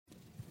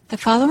The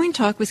following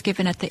talk was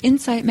given at the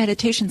Insight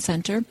Meditation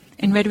Center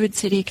in Redwood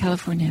City,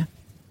 California.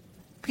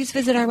 Please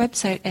visit our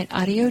website at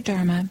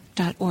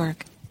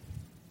audiodharma.org.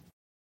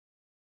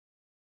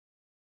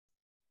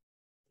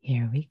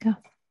 Here we go.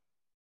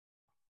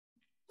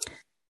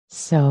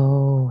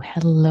 So,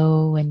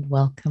 hello and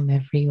welcome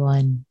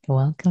everyone.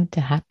 Welcome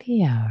to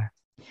Happy Hour.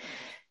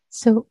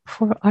 So,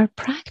 for our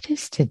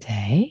practice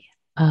today,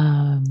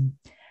 I'd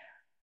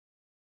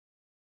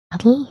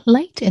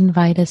like to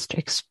invite us to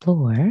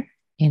explore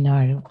in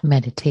our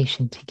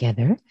meditation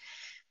together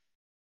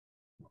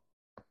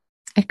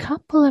a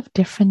couple of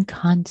different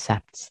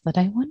concepts that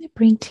I want to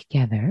bring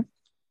together.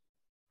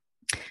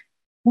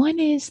 One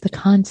is the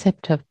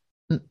concept of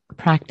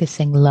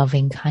practicing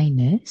loving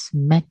kindness,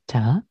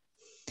 metta,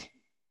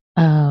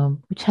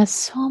 which has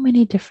so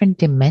many different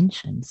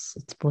dimensions.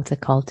 It's both a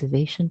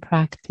cultivation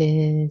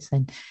practice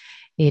and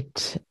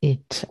it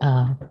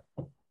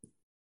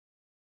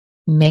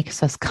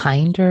makes us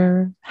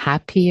kinder,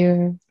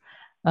 happier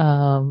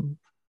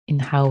in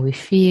how we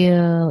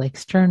feel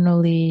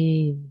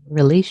externally,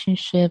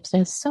 relationships.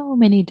 There's so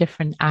many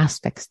different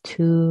aspects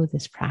to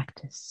this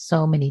practice,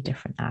 so many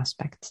different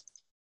aspects.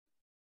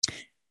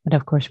 But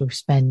of course, we've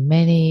spent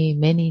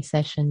many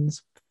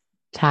sessions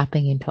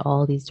tapping into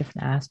all these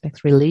different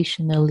aspects,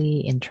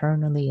 relationally,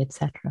 internally,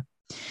 etc.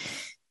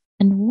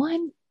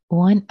 And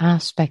one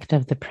aspect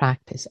of the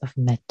practice of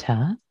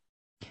metta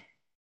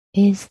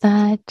is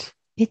that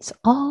it's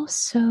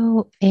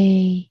also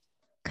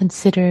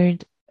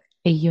considered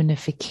a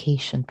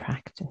unification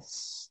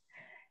practice.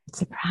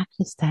 It's a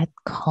practice that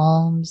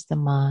calms the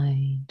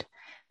mind,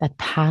 that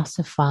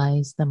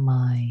pacifies the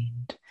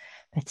mind,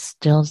 that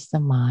stills the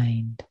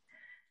mind.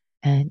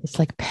 And it's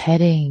like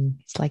petting.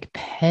 It's like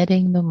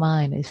petting the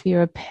mind. If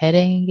you're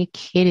petting a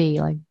kitty,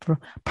 like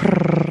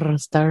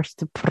starts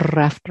to purr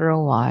after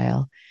a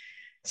while.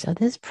 So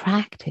this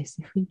practice,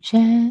 if we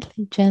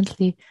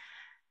gently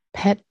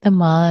pet the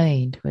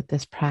mind with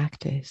this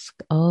practice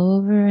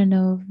over and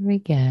over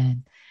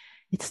again,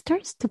 it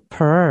starts to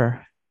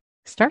purr.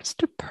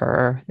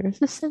 There's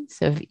a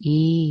sense of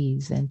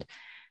ease and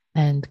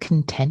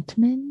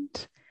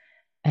contentment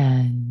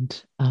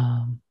and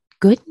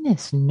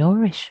goodness,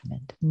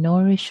 nourishment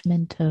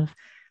of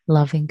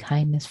loving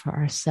kindness for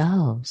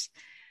ourselves.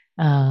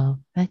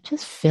 That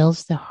just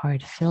fills the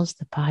heart, fills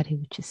the body,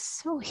 which is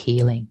so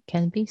healing,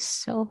 can be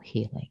so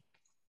healing.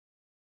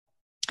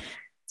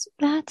 So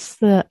that's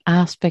the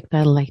aspect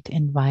I'd like to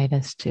invite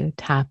us to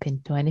tap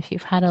into. And if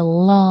you've had a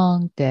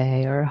long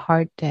day or a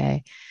hard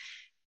day,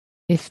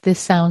 if this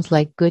sounds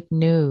like good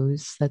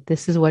news, that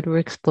this is what we're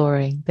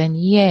exploring, then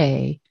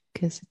yay,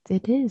 because there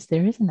is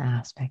an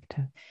aspect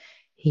of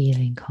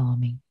healing,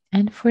 calming.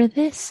 And for it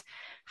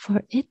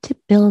to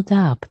build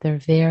up, there are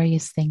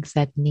various things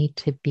that need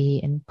to be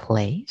in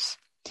place.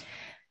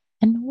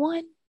 And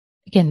one,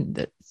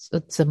 again,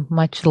 it's a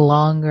much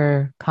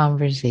longer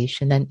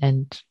conversation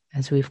and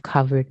as we've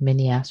covered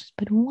many aspects,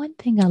 but one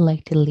thing I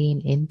like to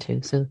lean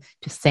into, so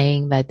just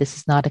saying that this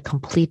is not a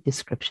complete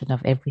description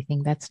of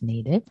everything that's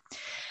needed,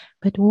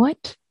 but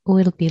what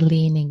we'll be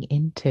leaning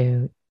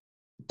into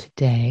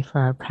today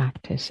for our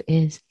practice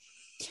is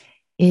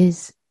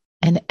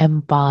an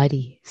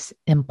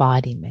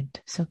embodiment.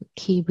 So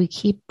we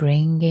keep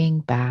bringing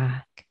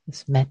back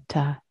this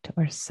metta to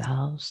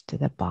ourselves, to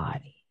the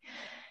body,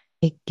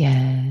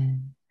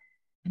 again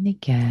and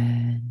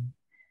again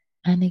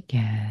and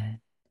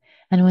again.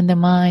 And when the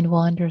mind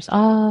wanders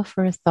off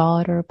for a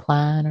thought or a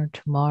plan or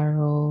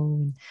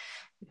tomorrow,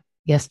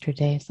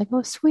 yesterday, it's like,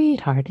 oh,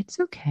 sweetheart, it's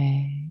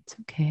okay. It's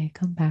okay.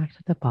 Come back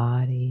to the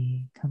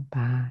body. Come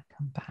back.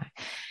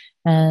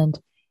 And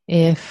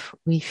if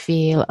we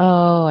feel,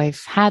 oh,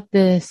 I've had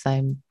this,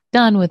 I'm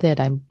done with it,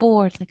 I'm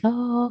bored, like,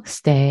 oh,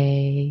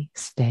 stay.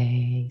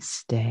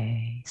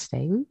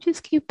 We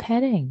just keep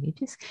petting.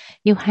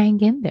 You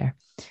hang in there.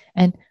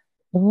 And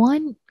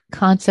one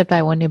concept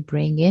I want to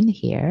bring in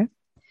here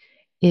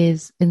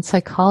is in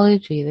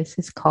psychology, this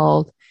is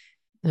called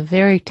the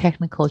very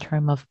technical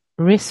term of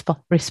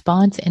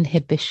response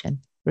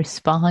inhibition,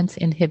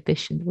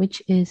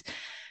 which is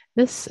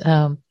this,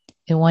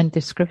 one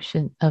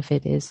description of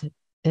it is,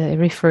 it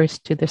refers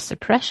to the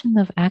suppression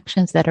of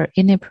actions that are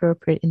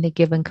inappropriate in a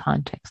given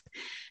context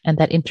and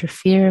that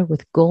interfere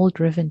with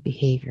goal-driven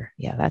behavior.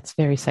 Yeah, that's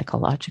very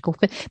psychological.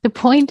 But the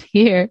point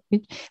here,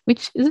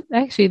 which is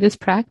actually this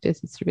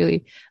practice, it's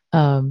really,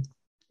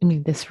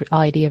 this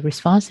idea of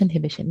response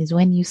inhibition is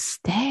when you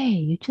just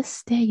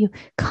stay, you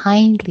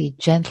kindly,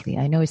 gently.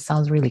 I know it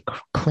sounds really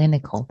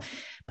clinical,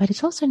 but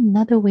it's also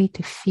another way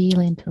to feel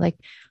into like,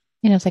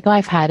 it's like, oh,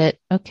 I've had it.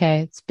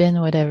 Okay, it's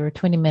been whatever,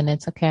 20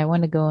 minutes. Okay, I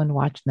want to go and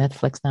watch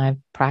Netflix now. I've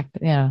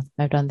practiced,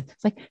 I've done this.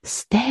 It's like,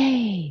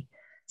 stay.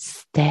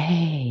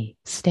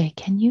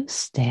 Can you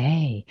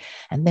stay?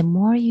 And the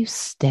more you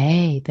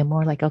stay, the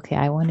more like, okay,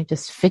 I want to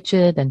just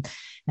fidget and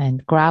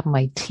grab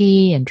my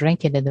tea and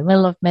drink it in the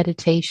middle of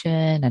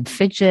meditation and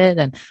fidget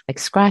and like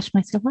scratch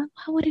myself. Well,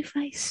 what if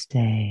I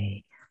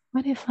stay?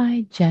 What if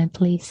I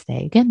gently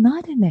stay? Again,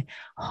 not in a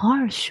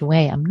harsh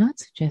way. I'm not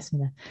suggesting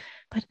that,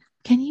 but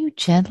can you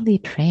gently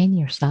train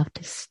yourself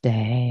to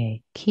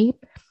stay?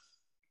 Keep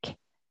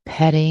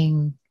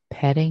petting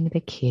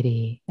the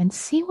kitty and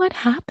see what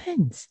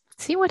happens.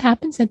 See what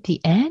happens at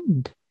the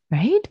end,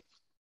 right?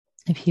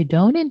 If you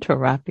don't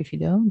interrupt, if you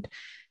don't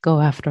go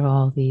after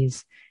all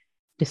these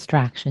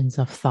distractions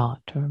of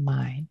thought or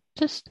mind,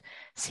 just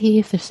see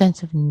if there's a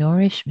sense of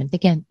nourishment.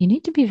 Again, you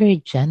need to be very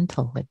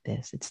gentle with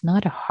this. It's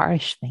not a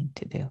harsh thing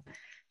to do.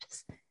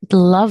 Just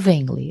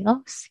lovingly,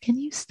 oh, can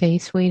you stay,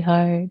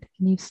 sweetheart?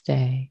 Can you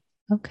stay?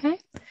 Okay.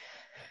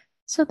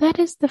 So that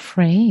is the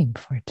frame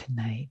for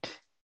tonight.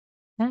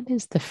 That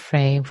is the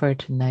frame for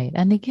tonight.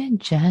 And again,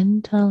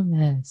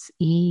 gentleness,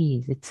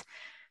 ease. It's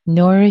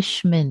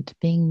nourishment.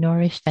 Being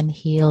nourished and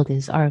healed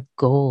is our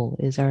goal,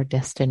 is our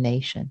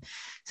destination.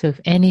 So if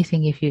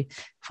anything, if you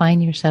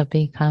find yourself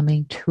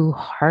becoming too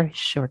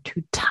harsh or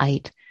too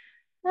tight,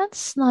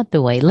 that's not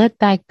the way. Let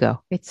that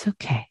go. It's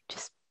okay.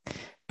 Just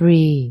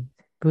breathe.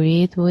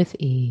 Breathe with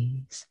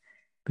ease.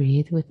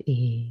 Breathe with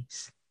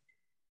ease.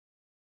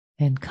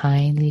 And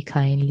kindly,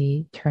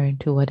 kindly turn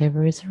to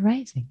whatever is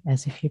arising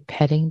as if you're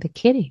petting the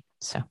kitty.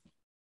 So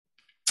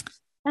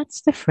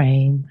that's the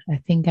frame. I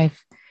think I've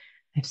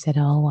said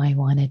all I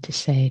wanted to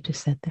say to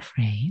set the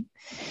frame.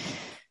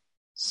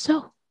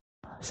 So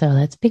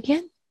let's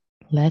begin.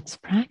 Let's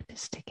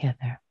practice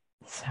together.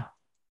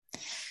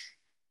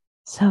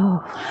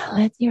 So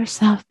let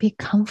yourself be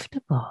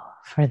comfortable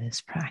for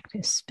this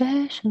practice,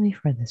 especially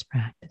for this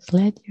practice.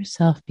 Let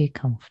yourself be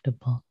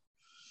comfortable.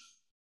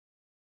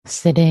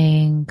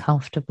 Sitting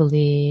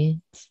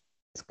comfortably.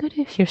 It's good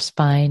if your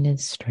spine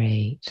is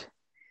straight.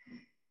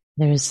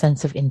 There's a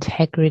sense of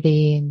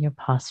integrity in your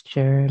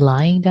posture.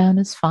 Lying down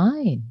is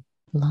fine.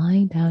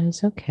 Lying down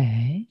is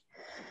okay.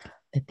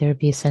 Let there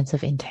be a sense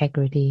of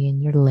integrity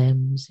in your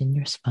limbs, in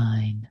your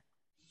spine.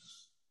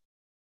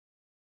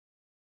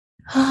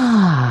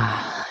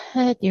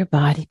 Let your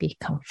body be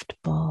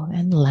comfortable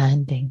and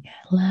landing,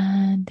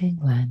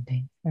 arriving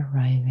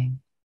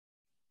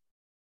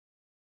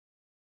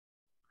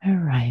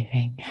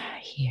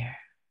here.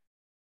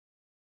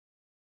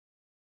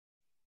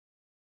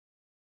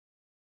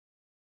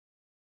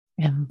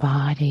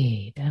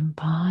 Embodied,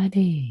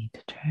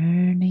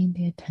 turning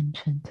the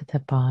attention to the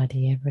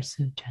body ever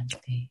so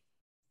gently.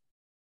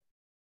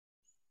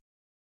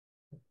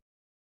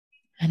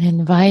 And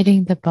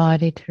inviting the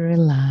body to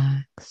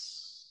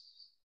relax,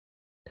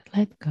 to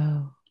let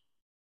go.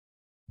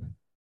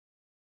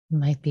 You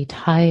might be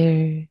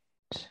tired,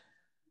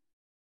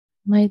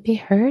 might be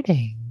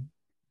hurting.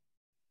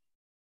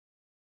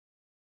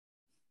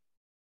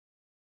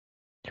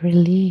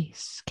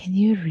 Release. Can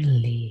you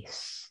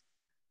release?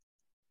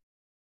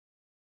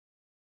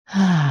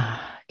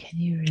 Can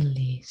you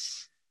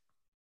release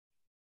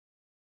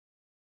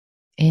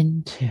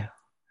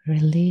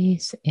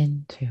release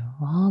into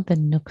all the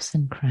nooks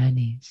and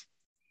crannies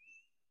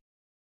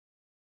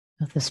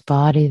of this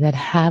body that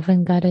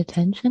haven't got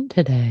attention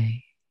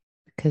today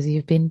because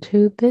you've been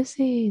too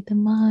busy. The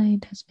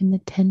mind has been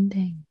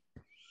attending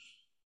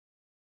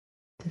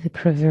to the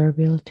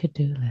proverbial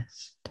to-do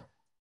list.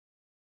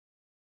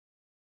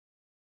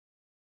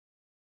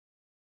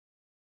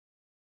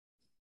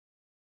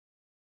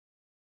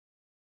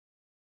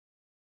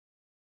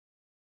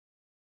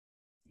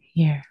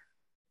 Here.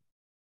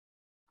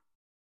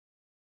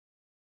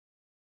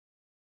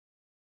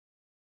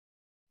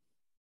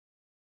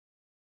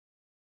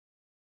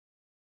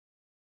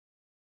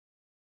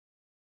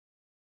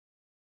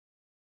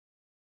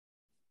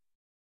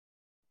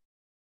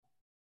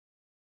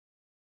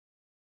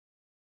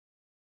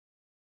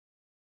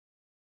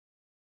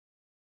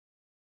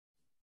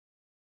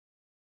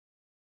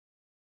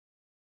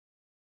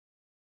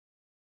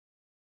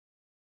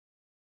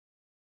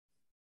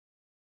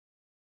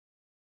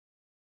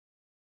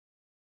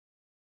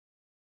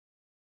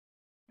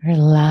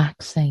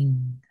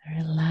 Relaxing,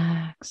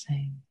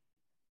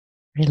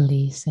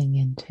 releasing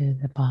into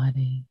the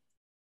body,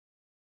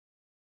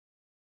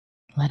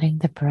 letting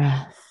the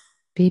breath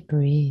be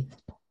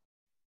breathed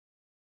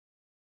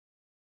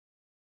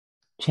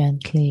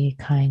gently,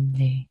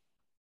 kindly.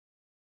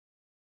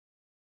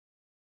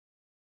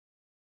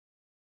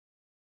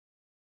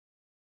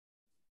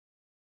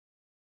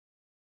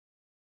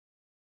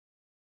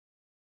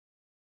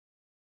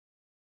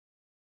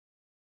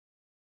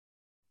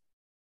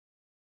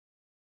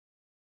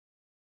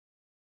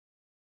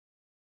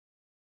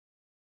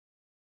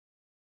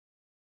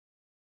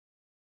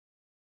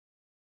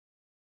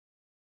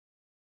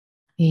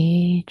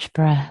 Each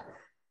breath,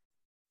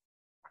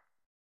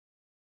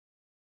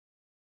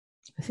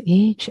 with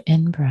each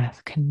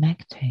in-breath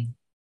connecting,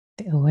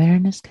 the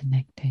awareness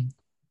connecting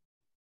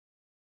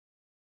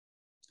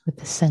with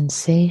the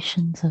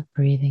sensations of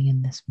breathing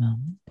in this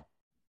moment.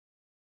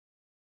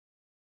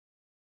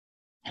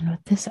 And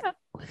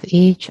with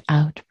each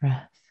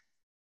out-breath,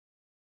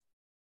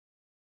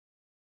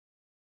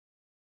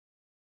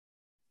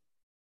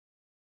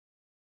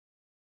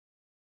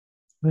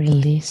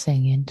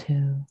 releasing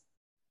into,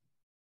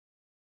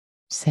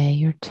 say,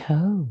 your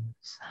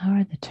toes. How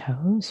are the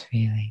toes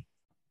feeling?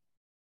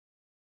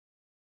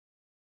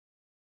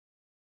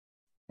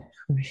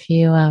 For a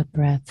few out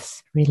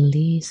breaths,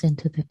 release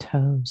into the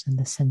toes and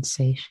the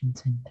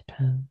sensations in the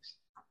toes.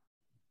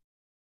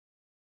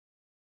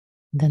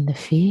 Then the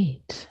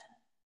feet.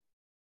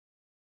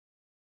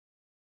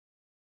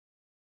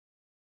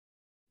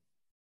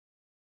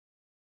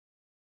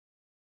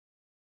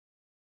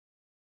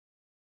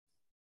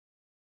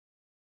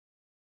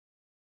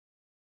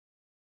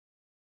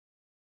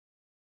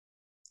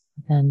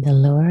 Then the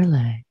lower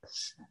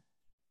legs.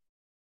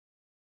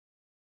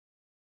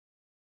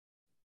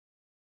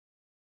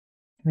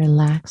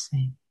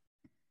 Relaxing.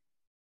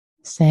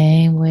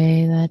 Same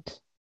way that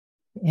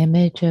the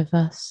image of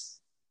us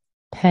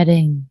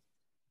petting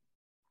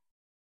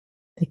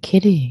the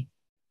kitty.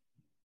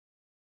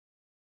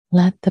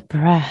 Let the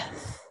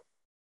breath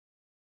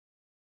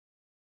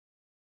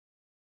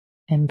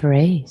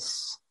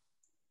embrace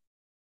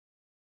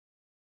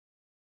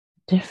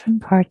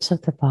different parts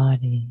of the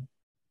body.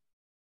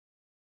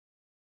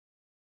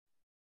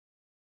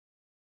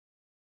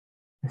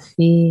 The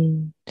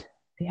feet,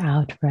 the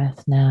out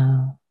breath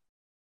now.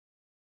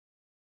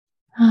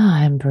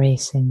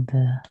 Embracing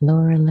the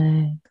lower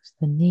legs,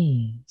 the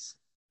knees.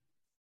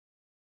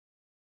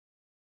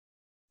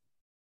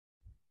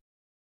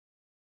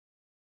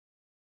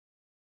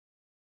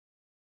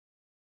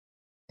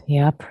 The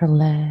upper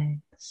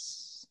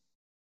legs.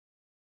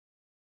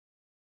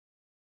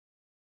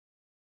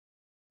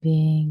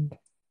 Being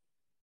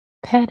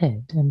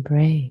petted,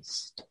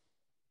 embraced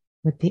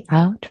with the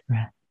out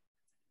breath.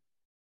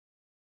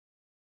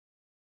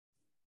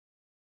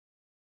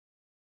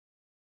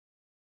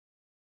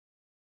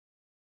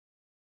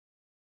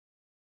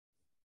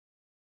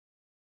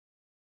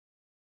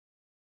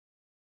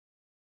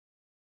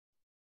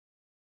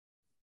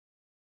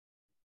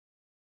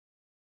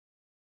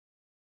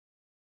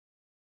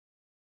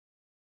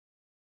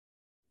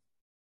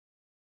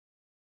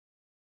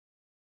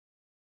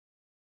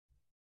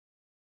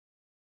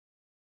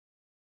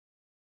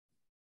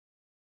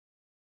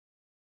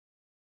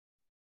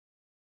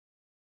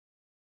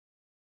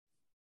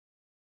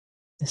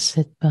 The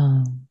sit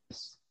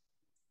bones.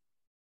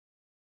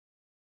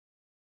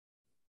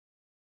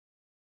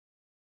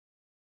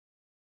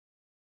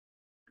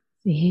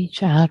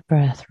 Each out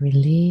breath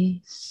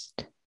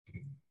released,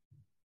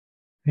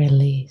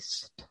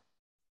 released.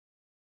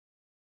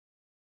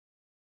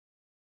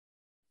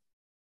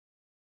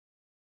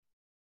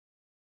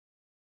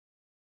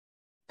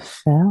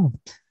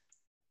 Felt.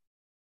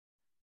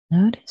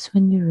 Notice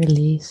when you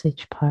release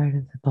each part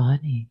of the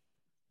body,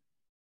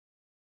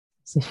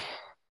 as if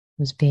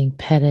it was being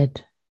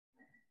petted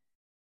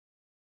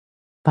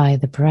by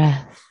the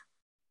breath.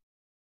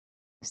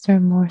 Is there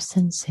more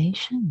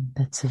sensation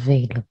that's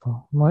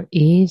available, more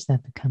ease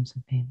that becomes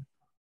available?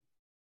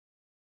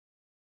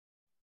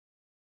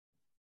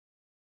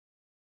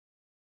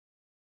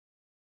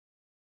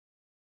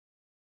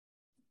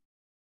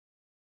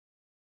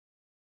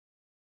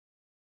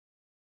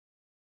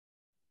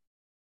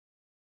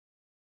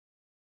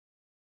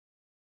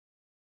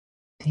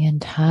 The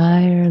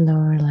entire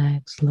lower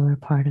legs, lower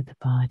part of the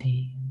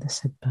body, and the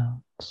sit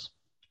bones.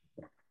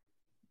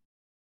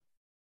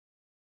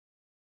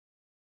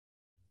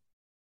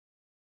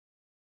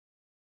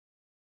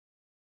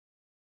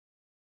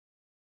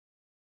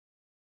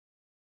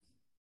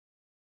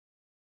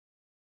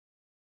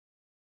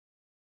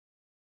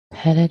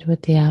 Petted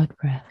with the out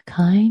breath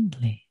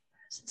kindly.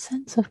 There's a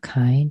sense of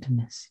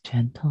kindness,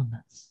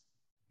 gentleness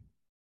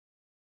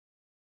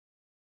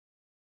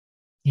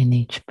in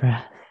each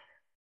breath.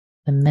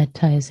 The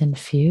metta is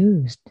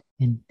infused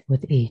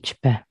with each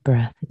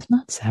breath. It's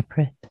not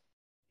separate.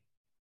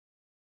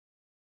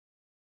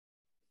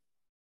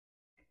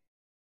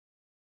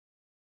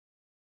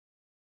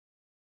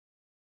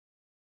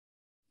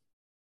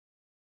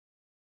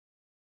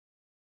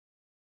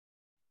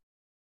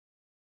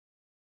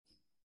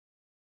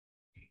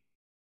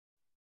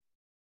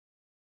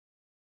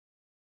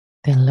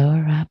 The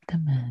lower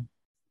abdomen.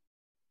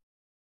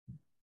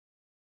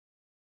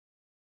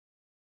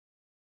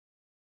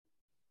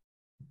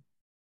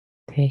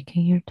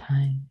 Taking your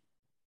time.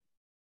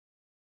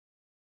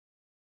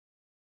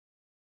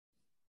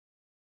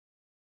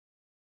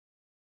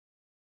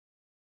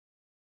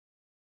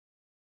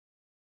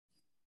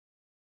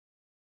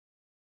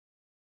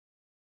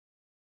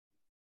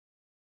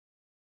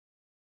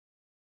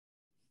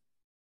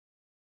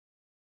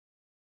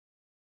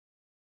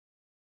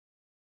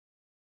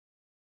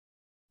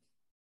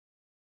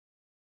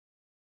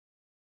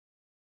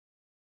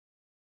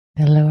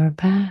 The lower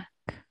back.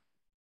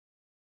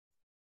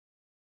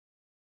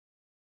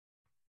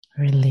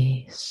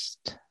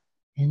 Released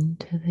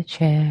into the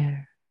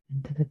chair,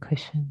 into the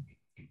cushion,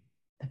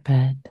 the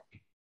bed.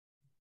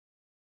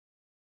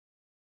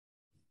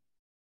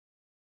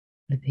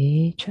 With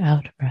each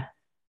out breath.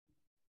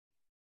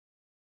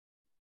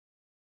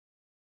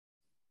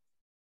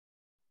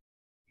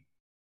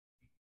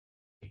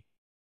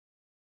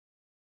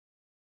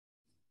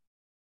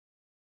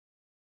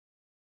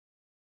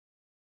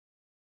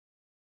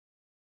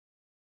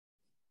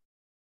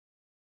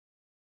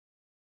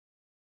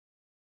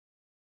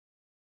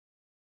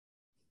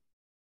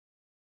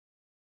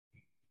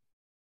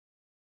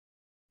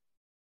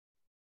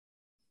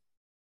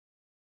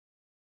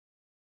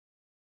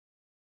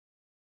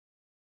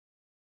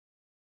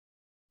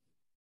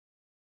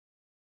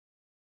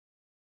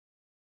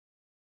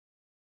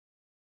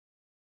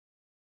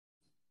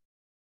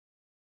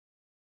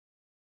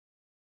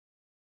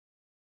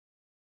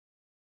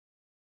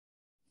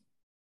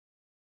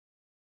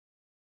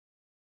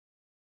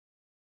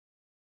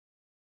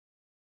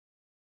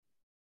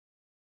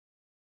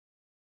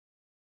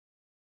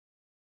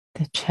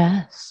 the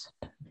chest,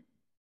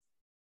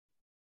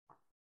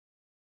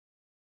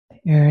 the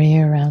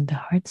area around the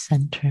heart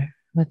center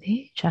with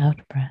each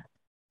out breath.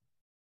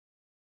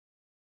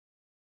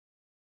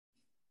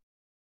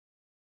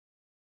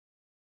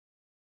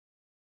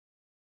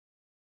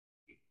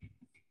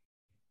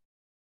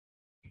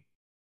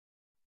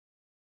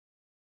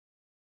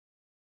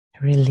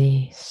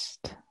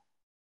 Released,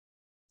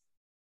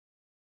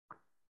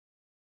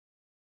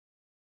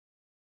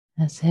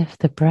 as if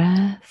the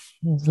breath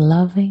is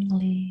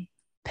lovingly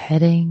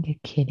petting a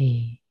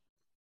kitty.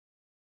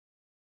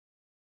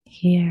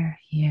 Here,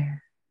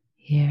 here,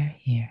 here,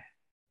 here,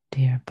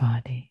 dear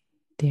body,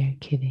 dear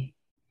kitty.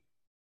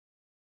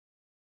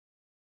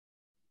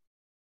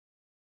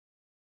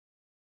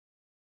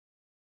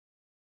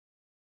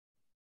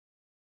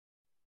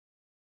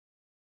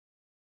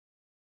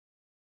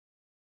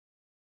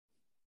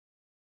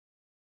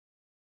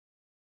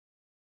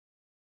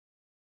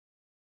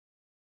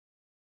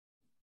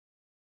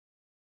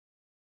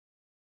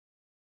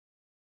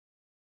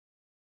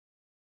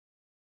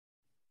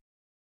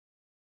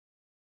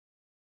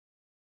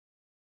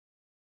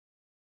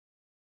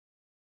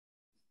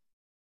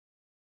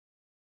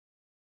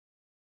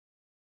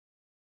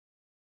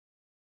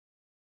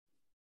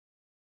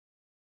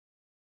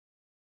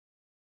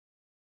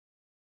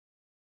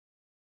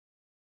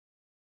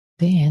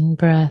 The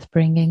in-breath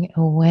bringing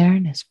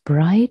awareness,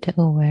 bright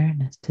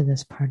awareness to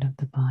this part of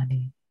the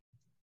body.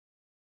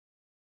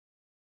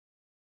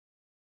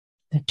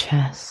 The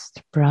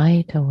chest,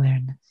 bright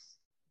awareness.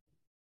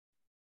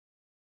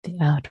 The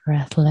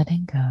out-breath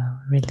letting go,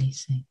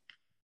 releasing.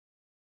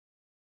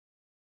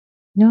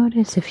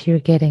 Notice if you're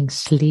getting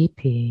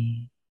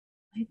sleepy.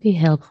 It might be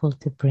helpful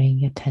to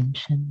bring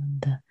attention on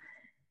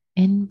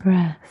the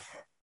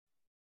in-breath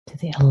to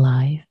the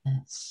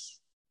aliveness,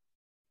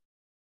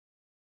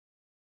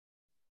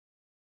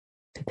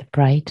 to the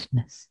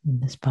brightness in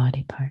this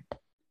body part.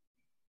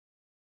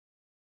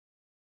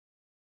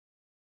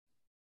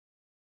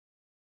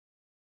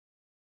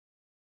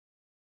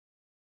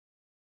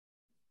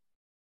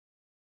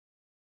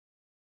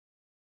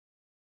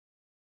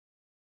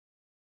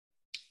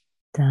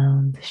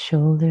 Down the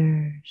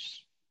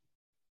shoulders,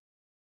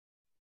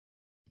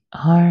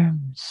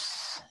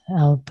 arms,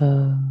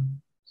 elbows,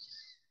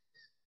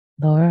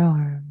 lower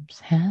arms,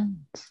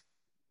 hands.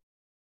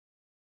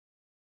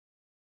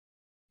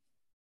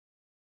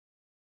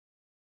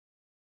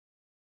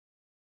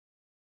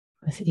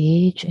 With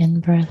each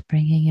in-breath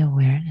bringing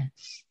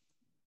awareness,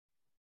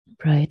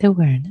 bright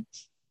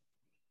awareness.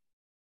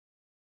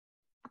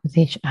 With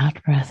each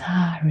out-breath,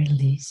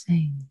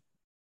 releasing,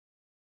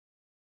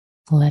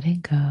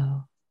 letting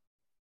go.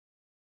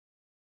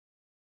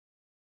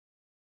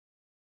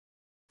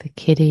 The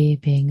kitty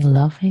being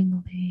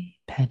lovingly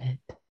petted.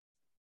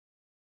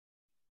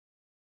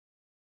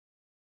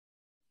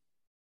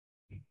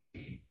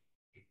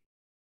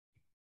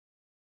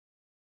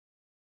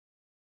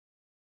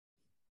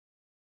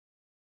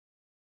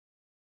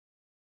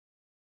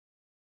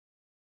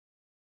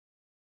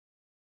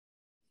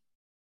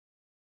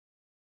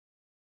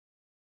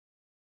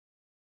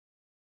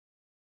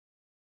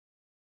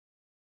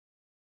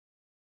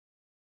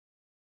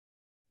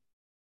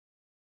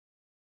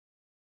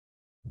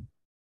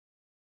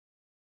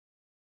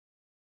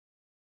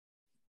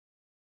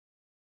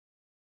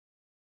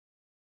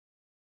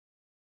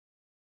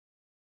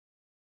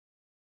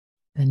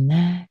 The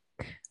neck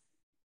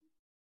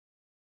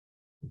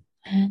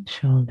and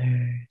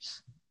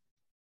shoulders.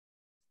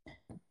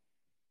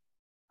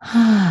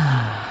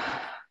 The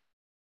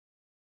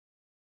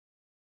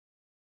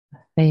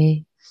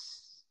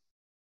face,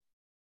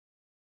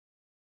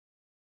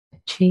 the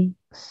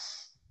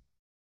cheeks,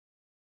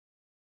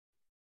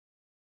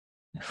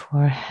 the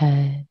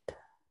forehead,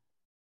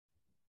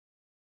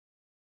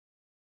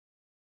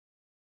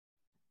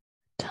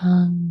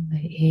 tongue,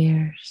 the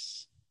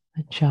ears,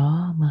 the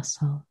jaw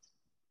muscles,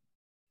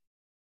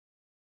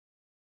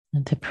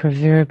 and the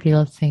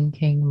proverbial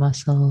thinking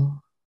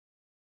muscle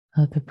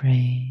of the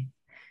brain.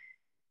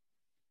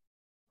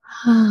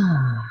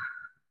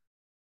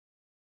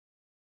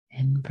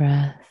 In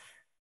breath,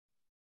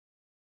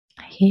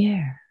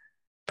 here,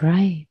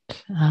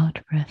 bright, out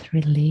breath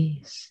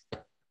released,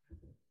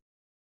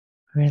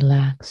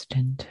 relaxed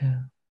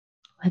into.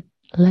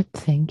 Let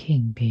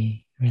thinking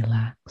be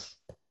relaxed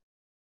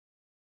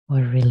or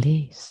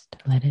released.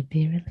 Let it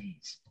be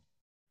released.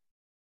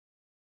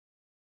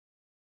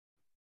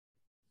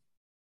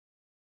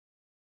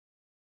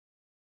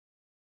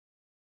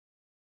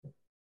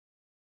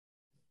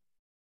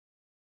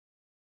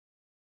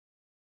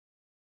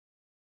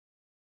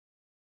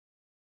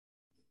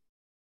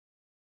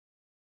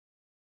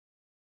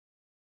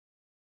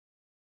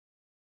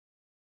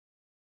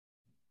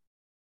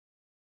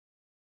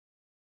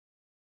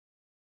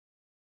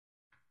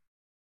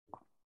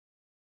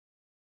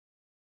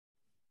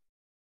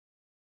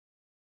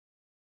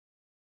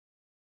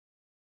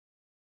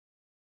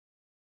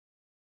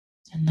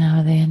 And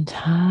now the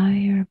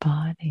entire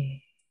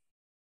body,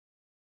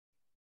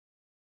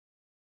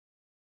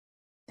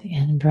 The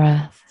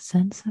in-breath,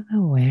 sense of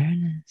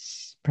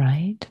awareness,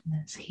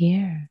 brightness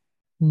here,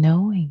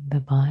 knowing the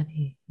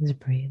body is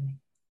breathing.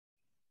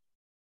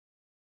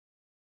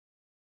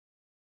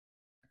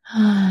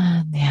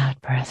 And the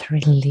out-breath,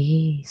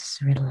 release,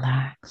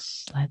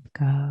 relax, let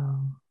go,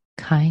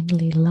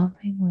 kindly,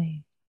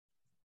 lovingly.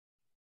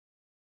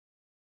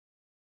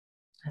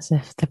 As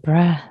if the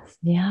breath,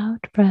 the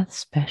out-breath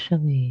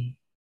especially,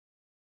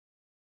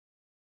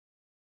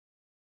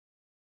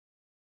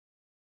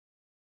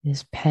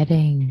 is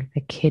petting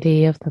the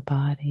kitty of the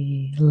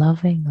body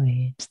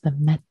lovingly. It's the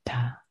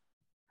metta.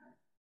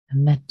 The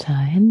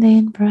metta in the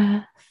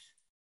in-breath.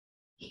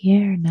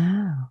 Here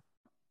now.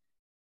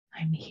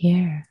 I'm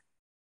here.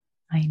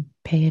 I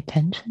pay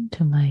attention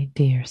to my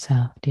dear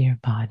self, dear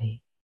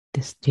body,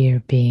 this dear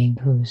being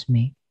who's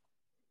me.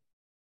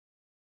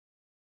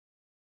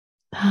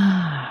 The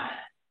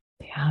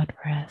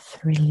out-breath,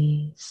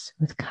 release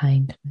with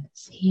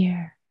kindness.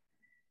 Here,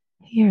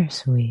 here,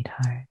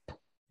 sweetheart.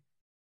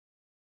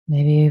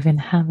 Maybe you even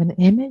have an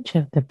image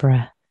of the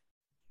breath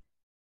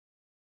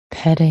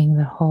petting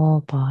the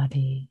whole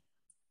body.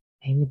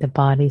 Maybe the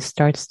body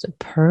starts to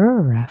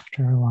purr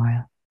after a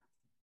while,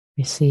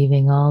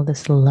 receiving all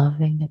this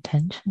loving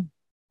attention.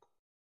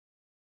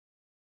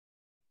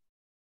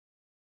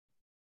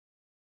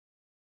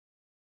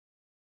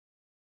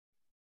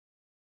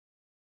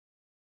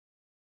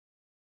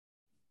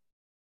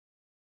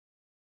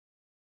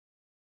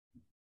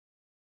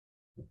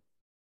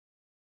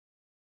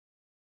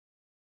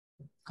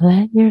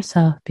 Let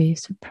yourself be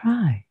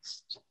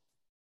surprised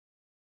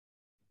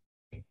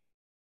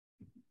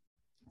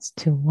as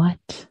to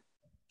what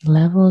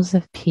levels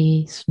of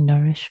peace,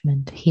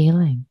 nourishment,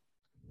 healing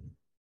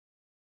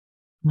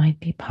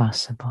might be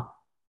possible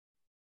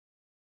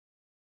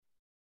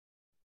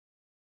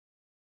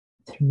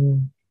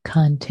through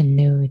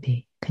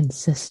continuity,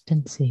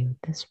 consistency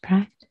with this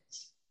practice.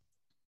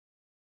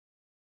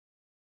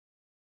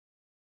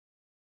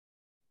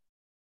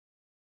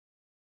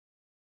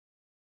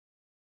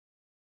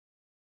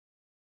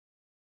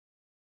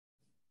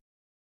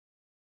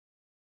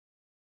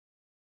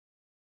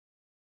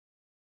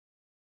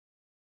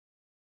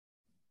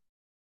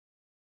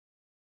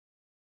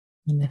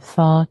 And if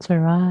thoughts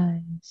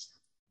arise,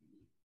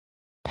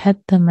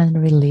 pet them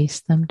and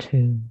release them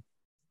too.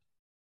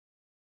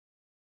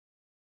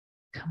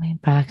 Coming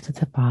back to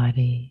the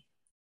body,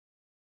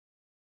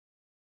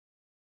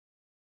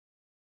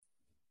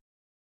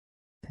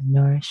 the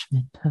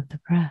nourishment of the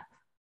breath,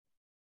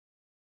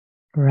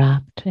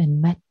 wrapped in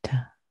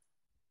metta.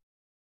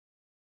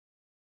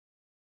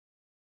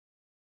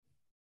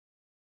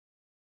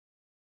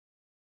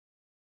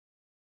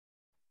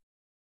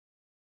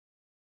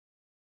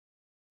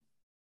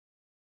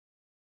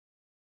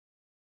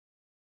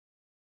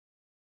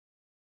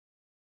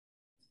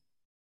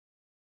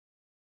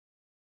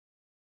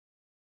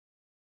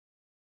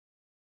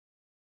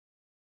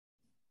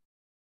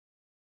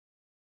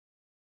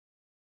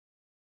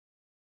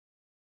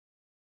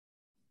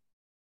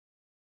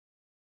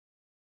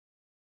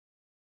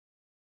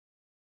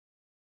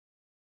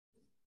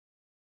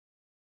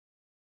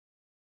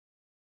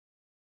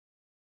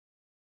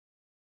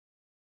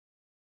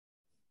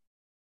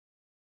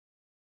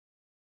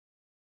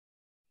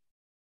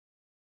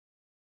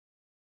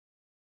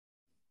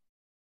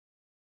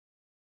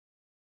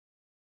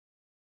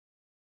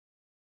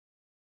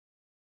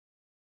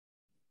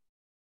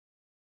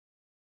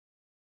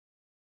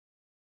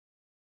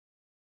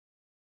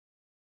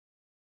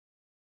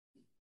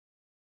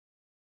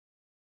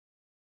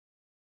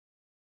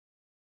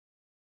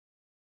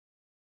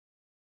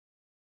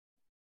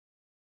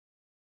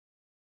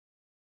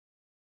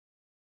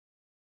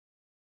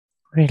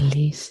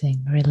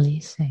 Releasing,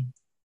 releasing,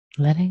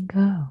 letting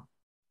go.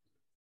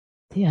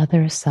 The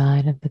other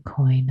side of the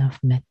coin of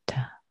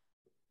metta.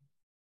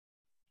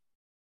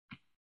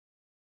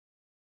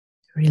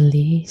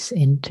 Release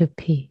into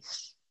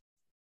peace.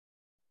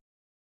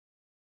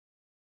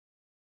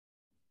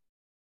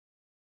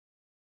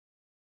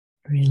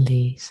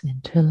 Release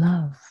into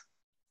love.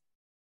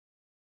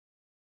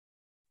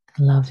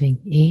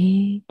 Loving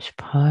each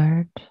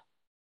part,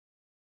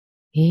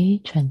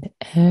 each and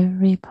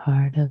every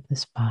part of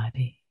this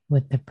body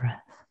with the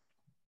breath.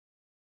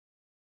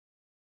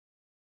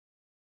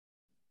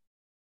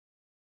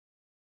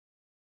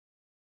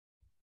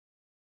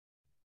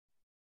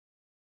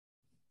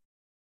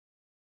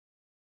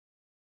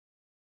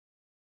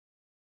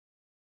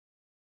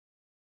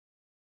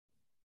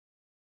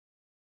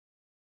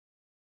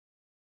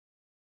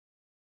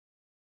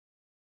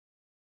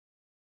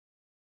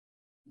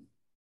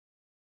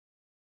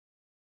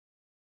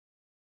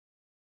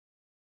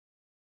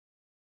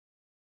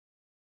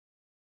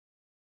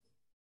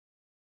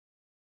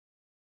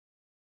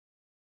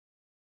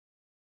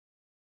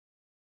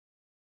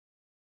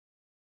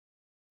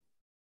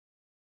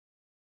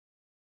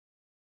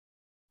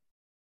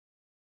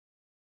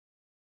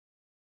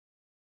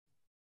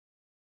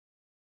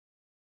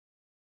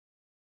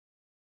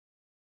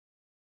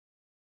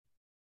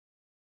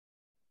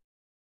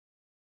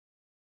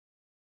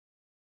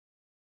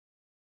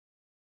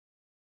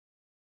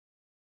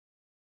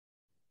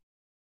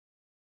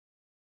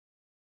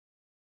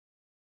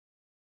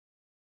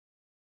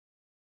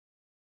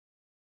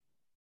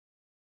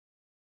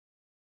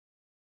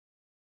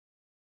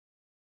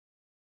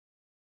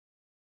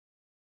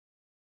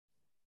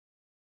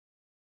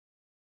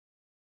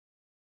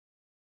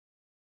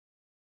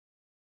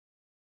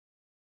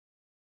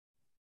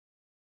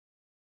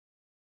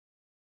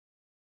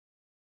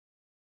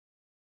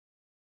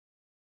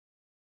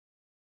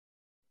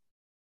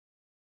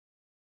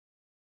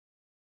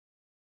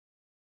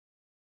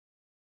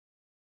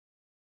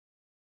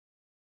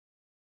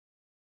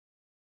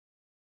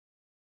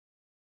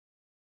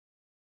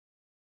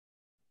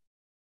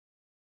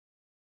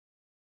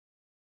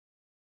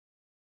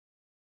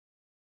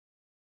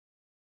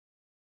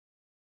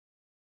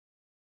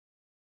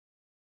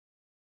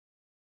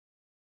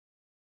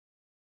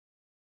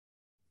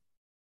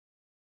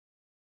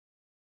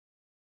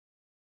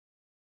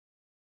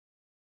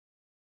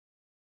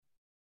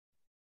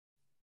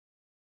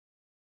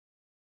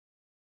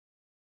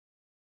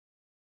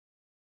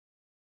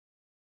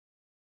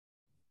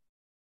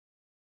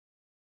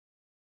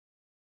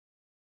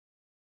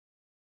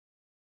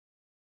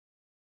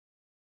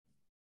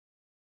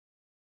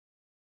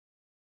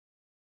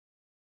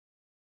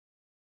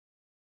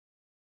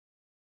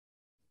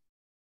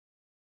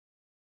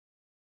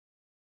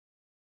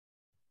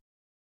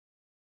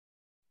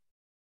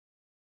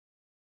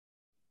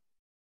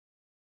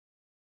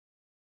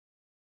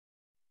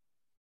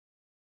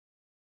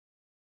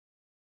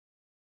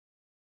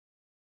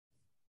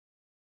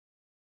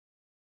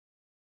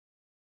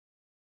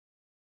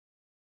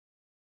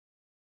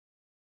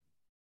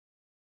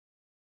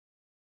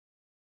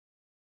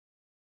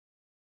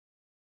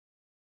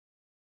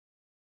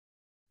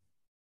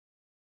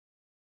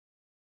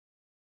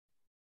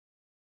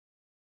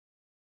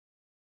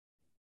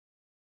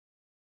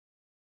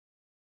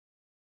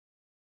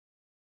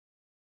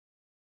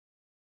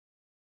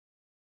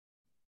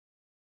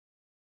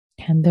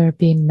 Can there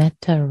be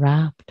metta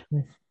wrapped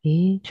with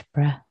each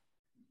breath?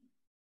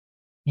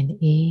 In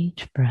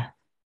each breath,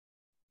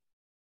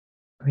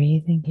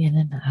 breathing in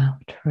and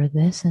out for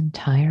this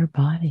entire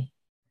body,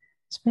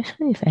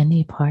 especially if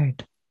any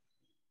part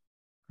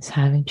is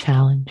having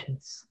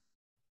challenges.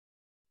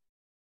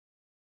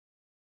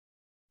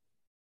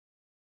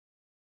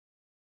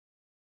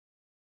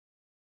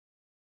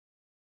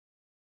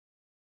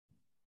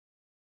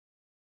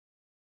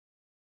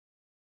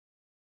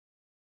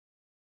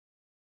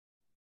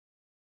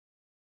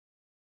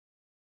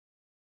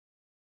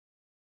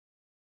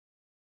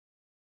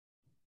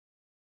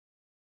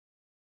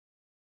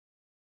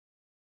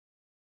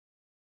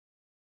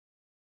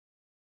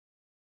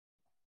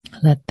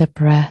 Let the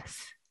breath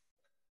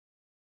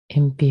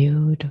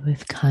imbued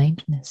with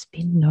kindness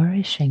be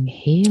nourishing,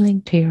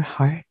 healing to your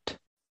heart,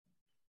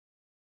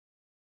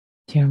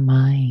 to your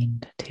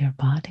mind, to your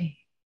body.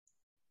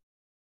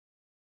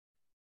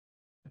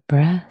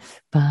 Breath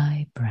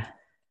by breath.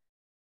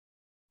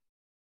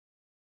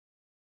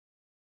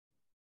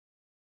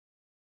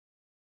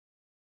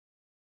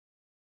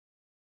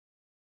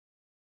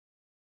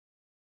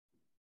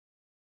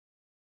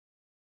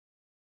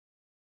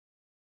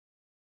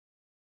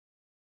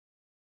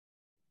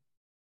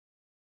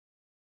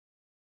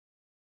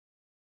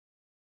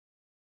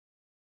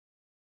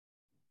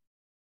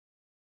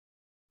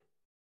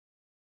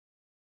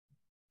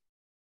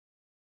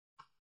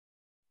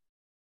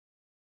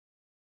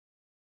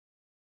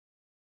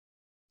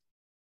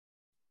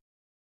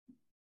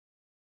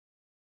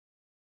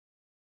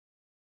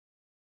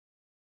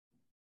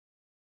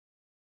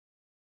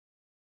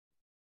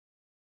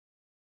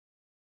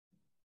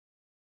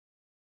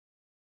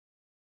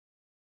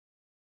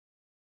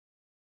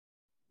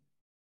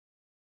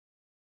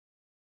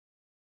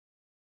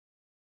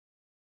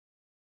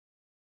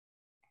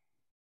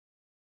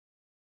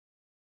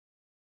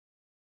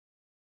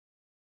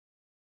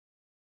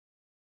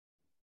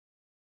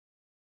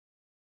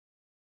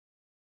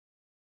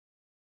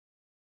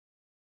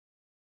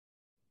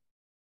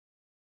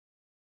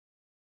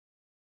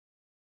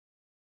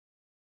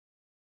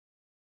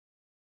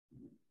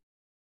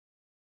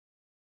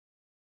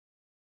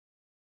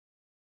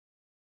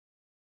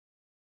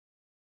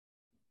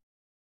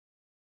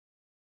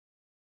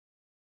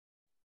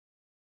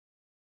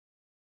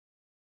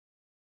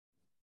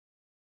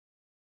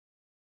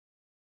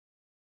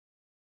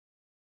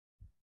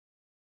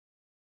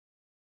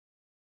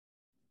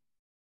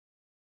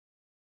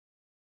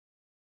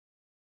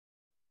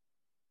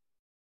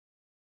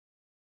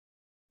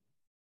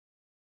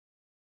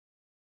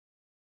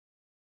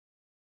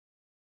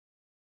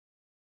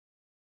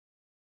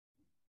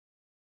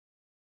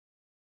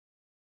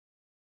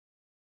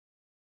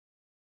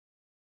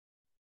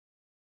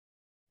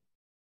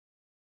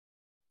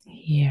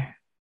 Here,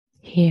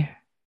 here.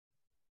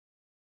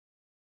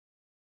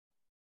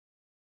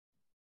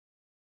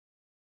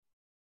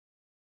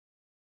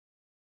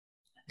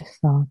 If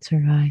thoughts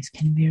arise,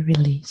 can we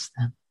release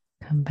them?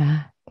 Come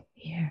back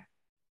here,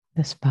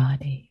 this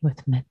body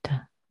with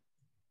metta.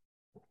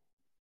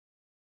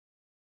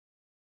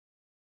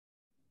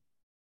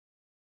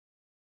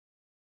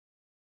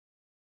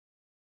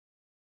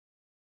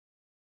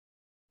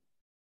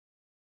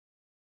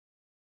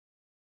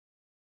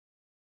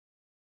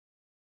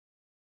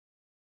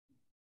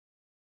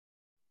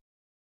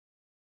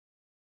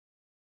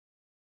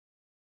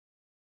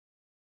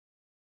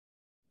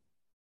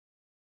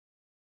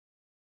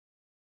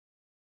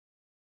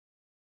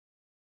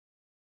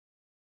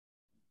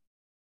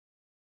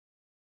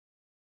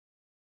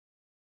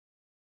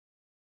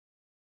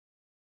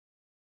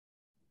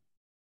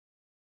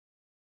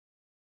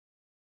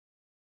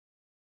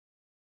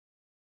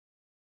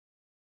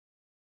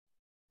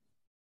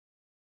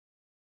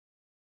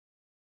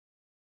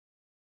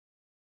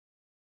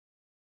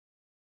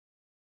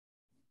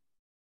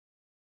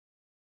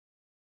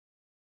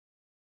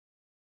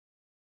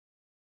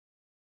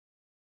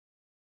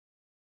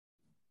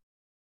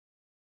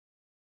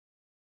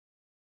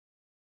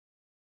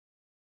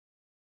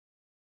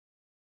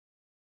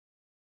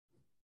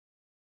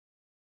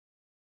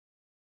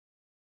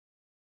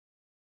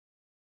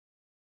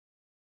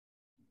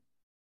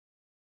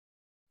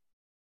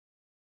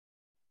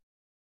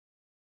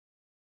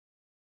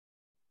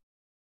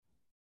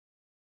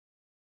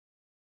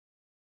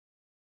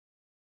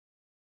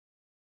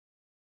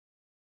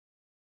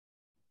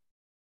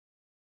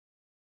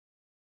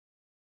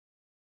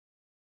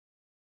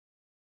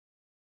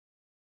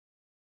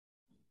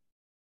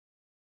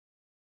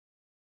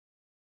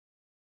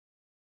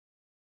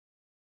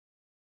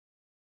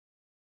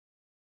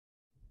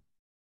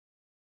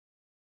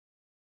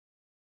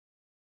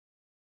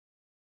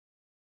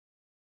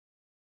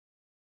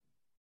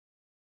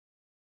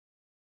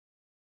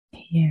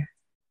 Here,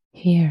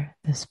 here,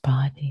 this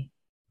body.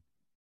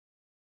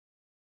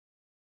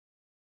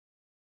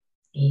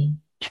 Each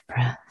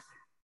breath,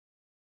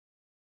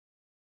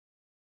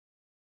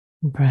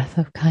 breath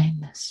of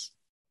kindness.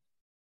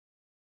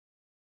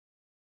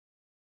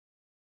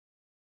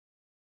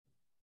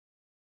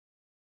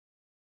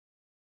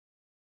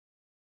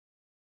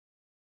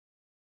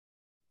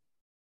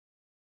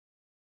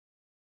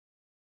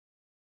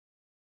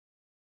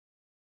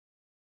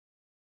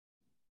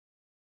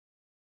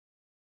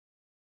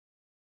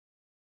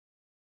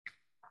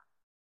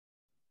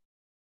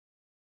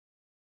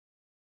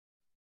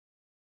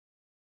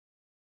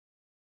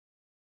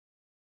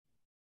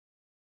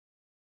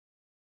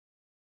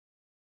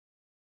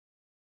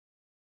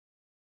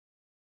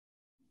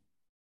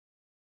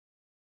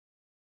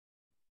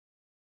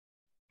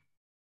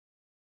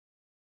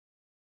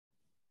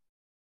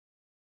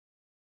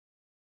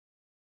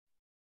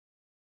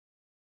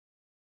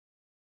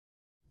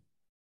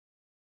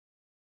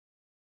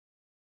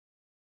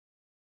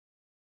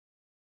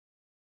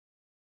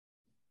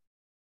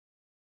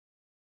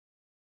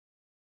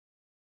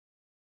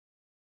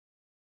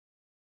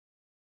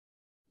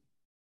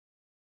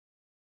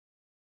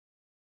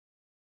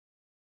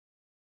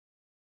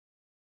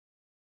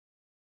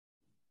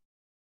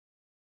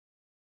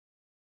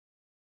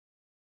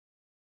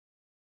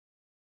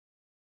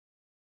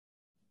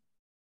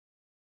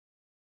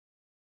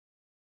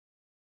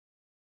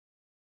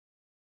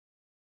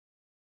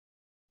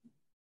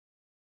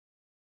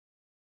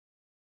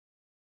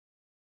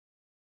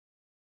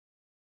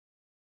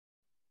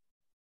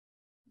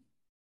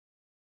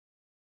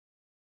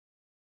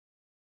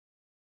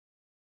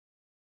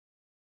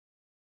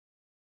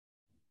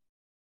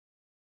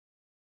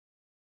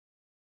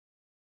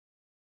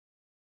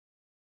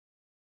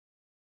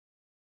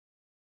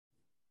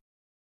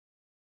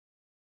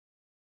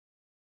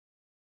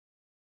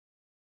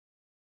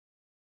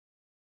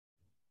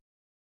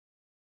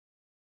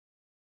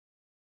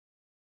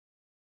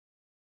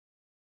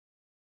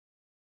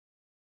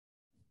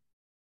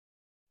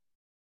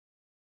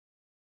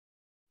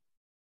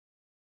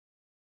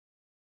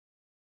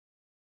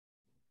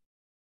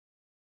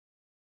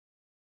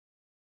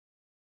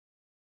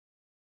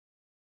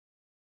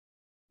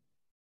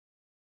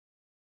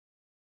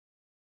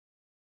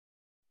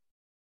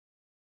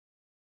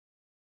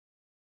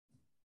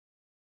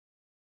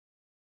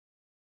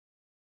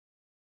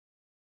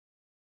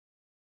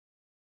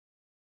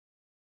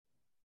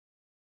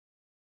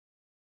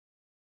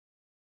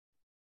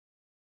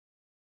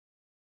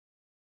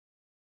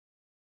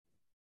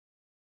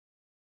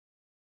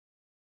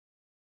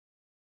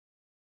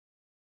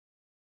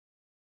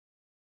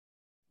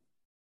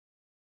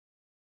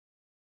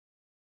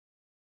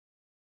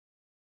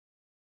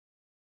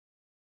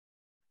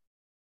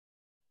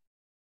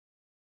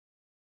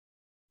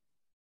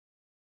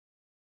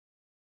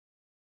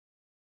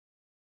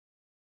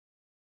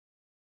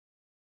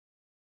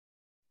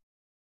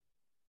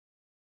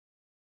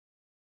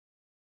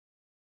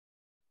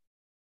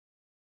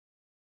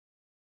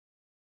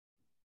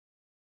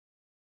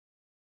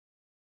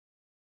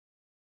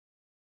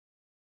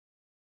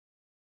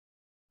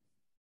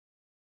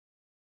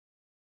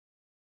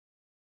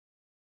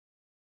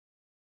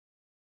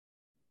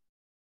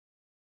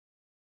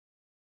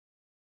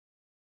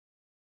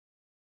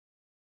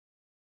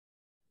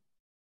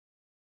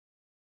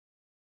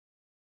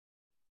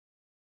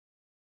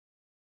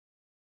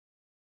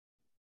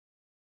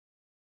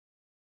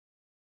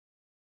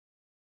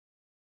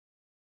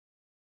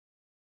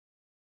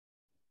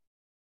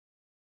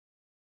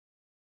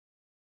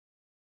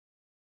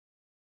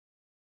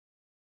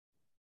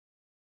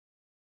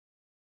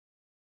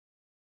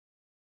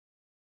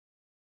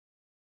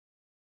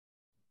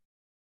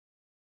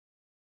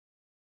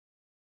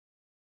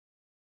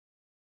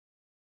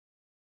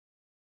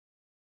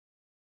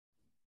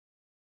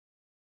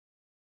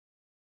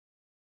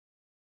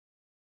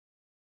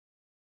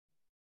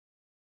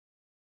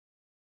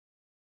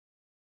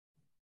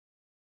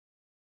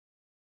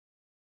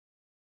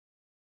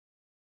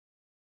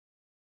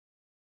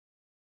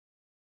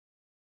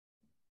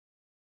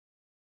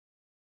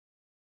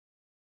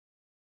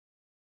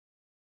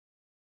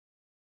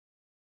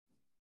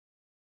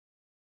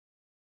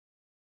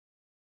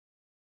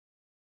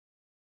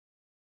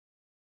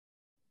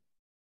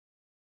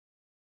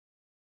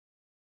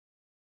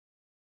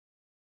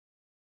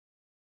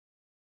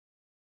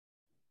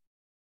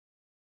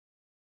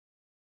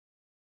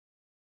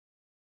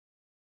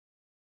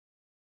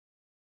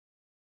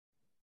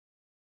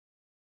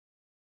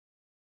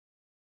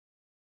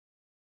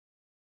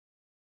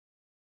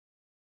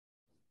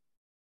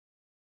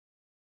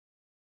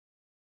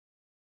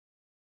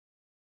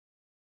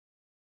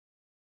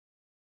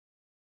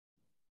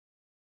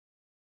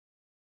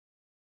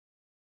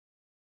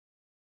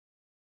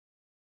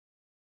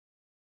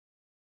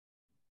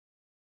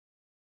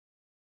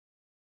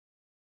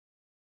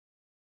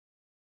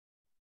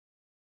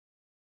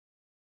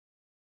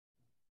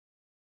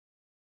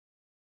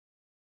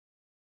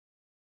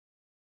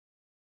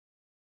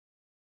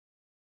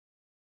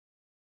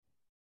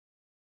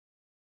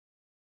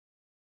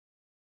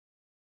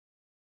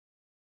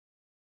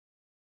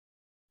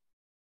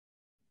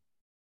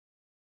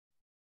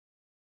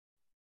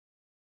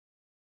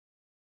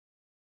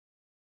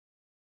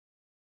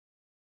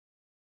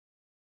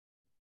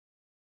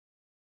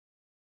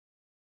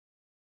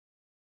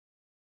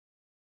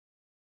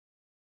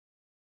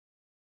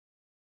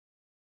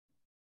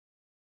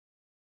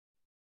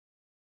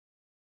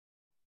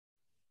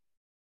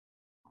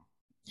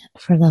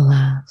 For the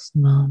last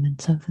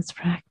moments of this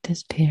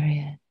practice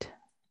period,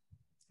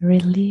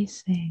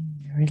 releasing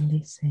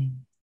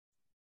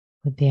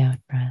with the out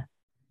breath.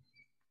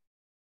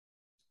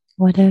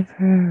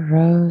 Whatever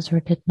arose or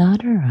did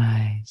not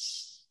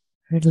arise,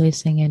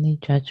 releasing any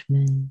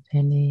judgment,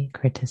 any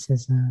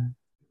criticism,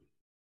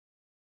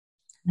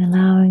 and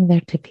allowing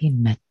there to be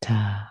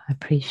metta,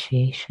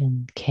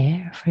 appreciation,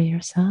 care for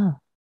yourself,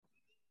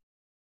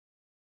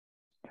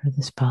 for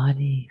this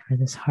body, for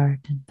this heart,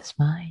 and this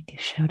mind. You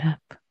showed up.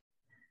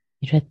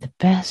 You did the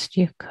best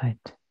you could.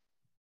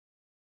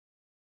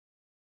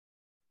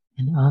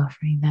 And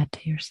offering that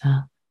to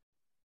yourself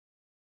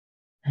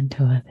and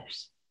to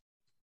others.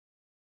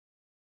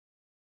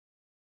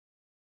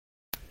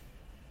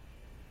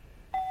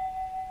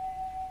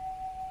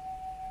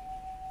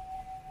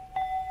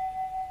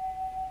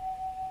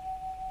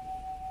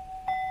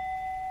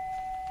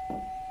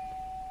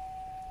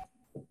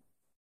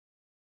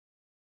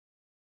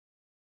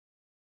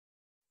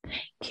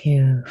 Thank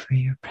you for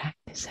your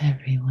practice,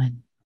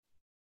 everyone.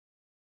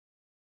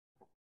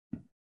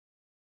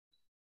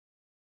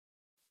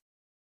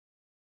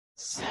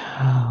 So,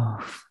 I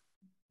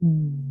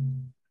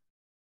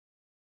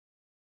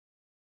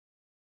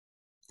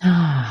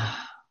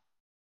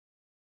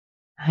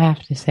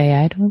have to say,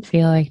 I don't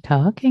feel like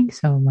talking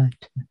so much.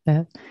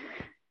 But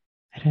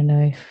I don't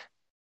know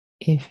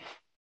if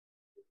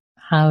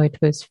how it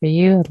was for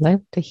you. I'd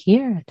love to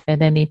hear it.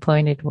 At any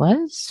point, it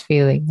was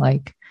feeling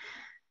like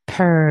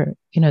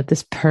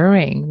this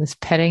purring, this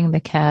petting the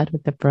cat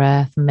with the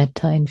breath,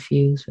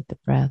 metta-infused with the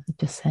breath,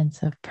 just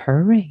sense of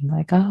purring,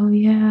 like, oh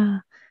yeah,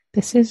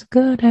 this is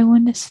good. I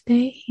want to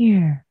stay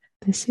here.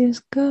 This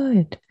is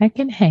good. I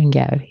can hang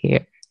out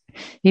here.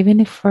 Even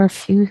if for a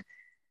few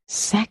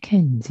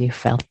seconds you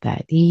felt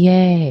that.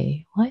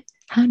 Yay. What?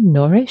 How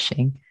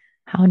nourishing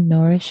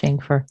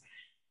for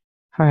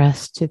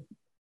us to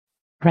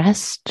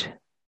rest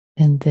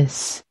in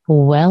this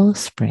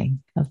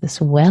wellspring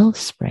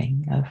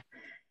of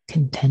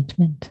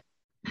contentment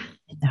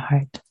in the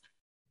heart.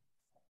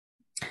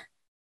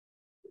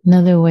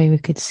 Another way we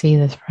could see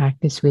this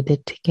practice we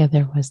did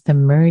together was the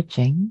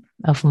merging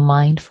of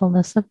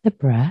mindfulness of the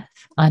breath,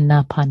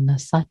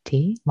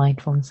 anapanasati,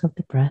 mindfulness of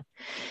the breath,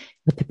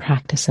 with the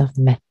practice of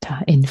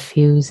metta,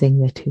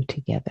 infusing the two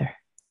together.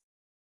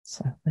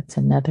 So that's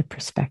another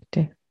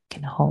perspective. You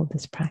can hold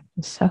this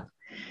practice. So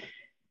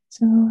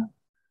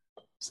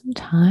some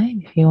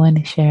time if you want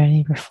to share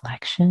any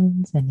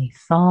reflections, any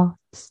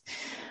thoughts,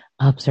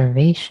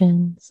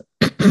 observations.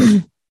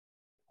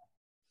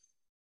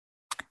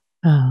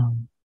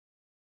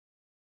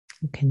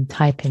 You can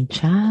type in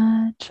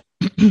chat.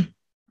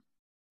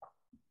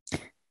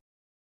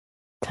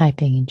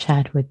 Typing in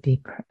chat would be,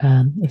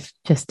 if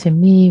just to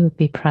me, would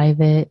be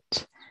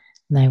private,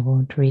 and I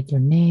won't read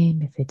your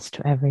name. If it's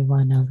to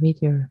everyone, I'll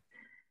read your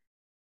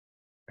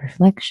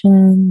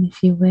reflection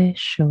if you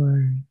wish,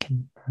 or you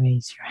can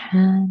raise your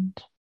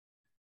hand.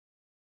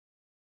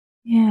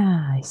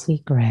 Yeah, I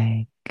see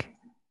Greg.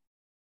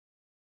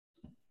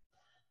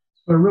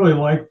 I really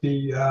like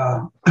the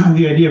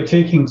idea of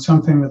taking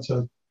something that's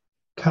a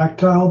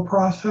tactile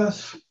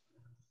process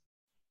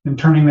and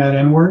turning that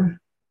inward.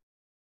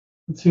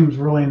 It seems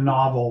really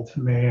novel to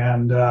me,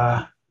 and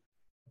I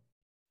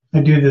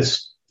do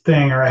this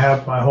thing, or I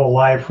have my whole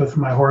life with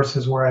my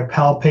horses, where I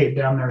palpate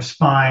down their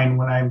spine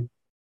when I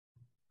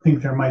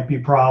think there might be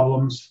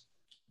problems,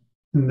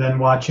 and then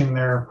watching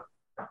their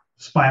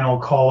spinal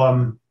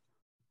column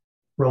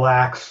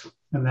relax,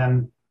 and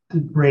then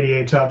it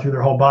radiates out through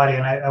their whole body.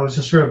 And I was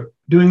just sort of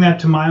doing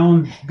that to my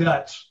own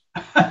guts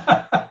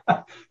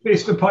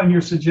based upon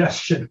your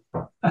suggestion.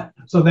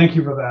 So thank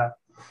you for that.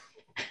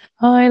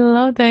 Oh, I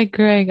love that,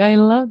 Greg. I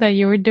love that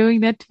you were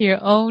doing that to your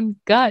own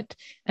gut.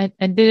 And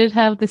did it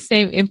have the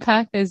same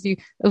impact as you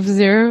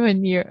observe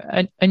on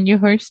your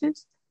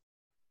horses?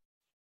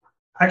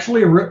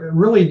 Actually, it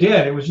really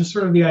did. It was just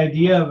sort of the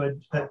idea of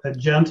a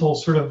gentle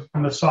sort of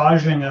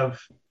massaging of,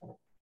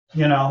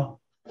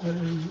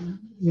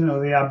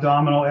 the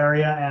abdominal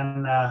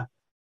area,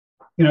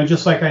 and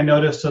just like I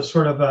noticed a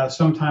sort of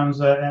sometimes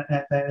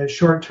a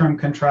short-term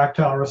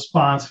contractile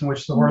response in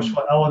which the horse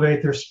will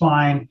elevate their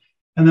spine,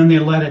 and then they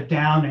let it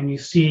down, and you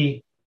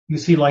see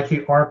like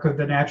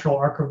the natural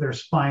arc of their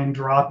spine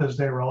drop as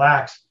they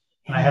relax.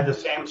 And I had the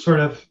same sort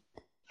of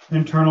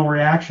internal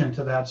reaction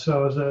to that.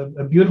 So it was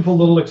a beautiful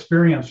little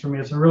experience for me.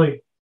 It's a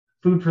really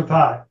food for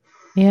thought.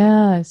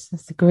 Yeah,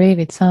 it's great.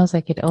 It sounds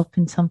like it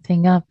opened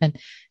something up. And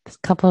there's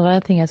a couple of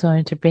other things I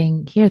wanted to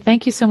bring here.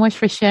 Thank you so much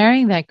for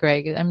sharing that,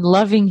 Greg. I'm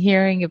loving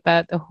hearing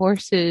about the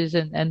horses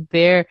and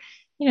their,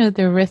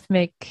 the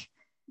rhythmic,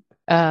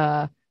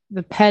 the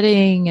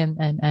petting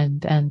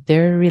and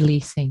their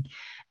releasing.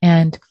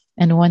 And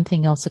one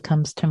thing also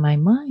comes to my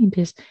mind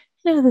is,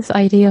 this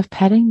idea of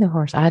petting the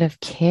horse out of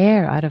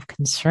care, out of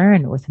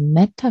concern, with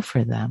metta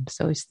for them.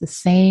 So it's the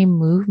same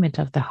movement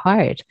of the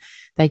heart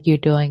that you're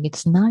doing.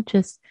 It's not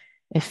just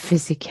a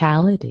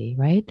physicality,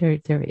 right?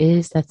 There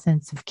is that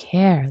sense of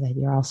care that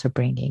you're also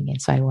bringing.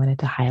 And so I wanted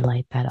to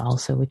highlight that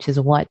also, which is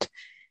what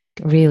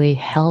really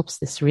helps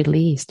this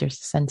release. There's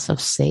a sense of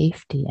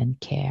safety and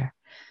care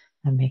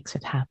that makes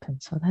it happen.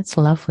 So that's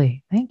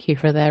lovely. Thank you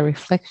for that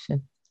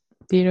reflection.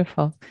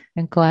 Beautiful.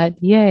 And glad,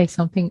 yay,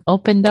 something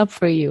opened up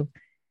for you.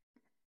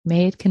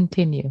 May it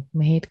continue.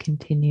 May it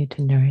continue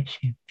to nourish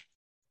you.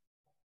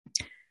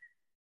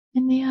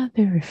 And the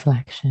other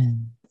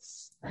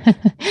reflections.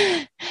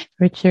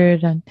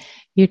 Richard on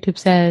YouTube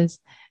says,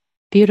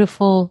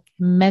 beautiful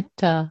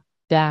Metta-4.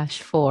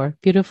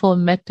 Beautiful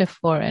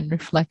metaphor and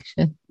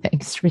reflection.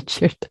 Thanks,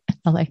 Richard.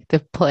 I like the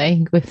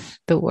playing with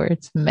the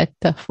words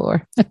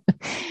metaphor.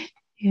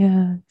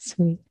 Yeah,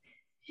 sweet.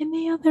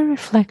 Any other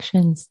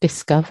reflections,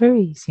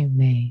 discoveries you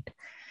made,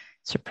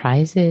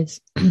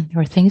 surprises,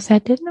 or things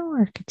that didn't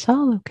work? It's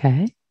all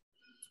okay.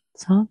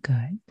 It's all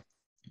good.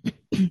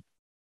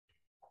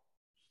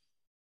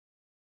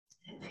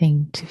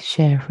 Thing to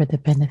share for the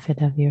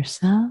benefit of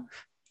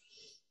yourself,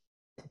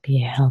 to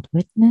be a held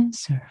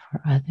witness, or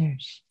for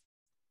others,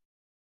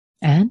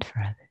 and for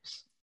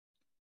others.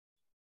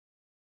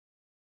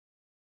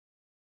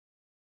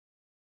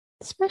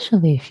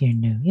 Especially if you're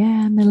new.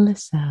 Yeah,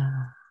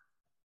 Melissa.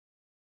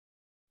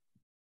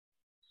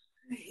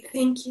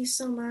 Thank you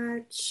so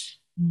much.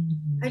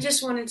 I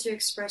just wanted to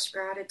express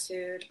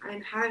gratitude.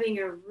 I'm having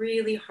a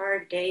really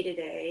hard day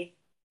today,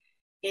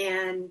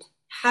 and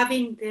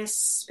having this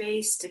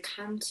space to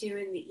come to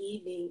in the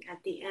evening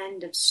at the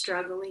end of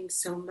struggling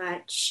so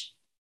much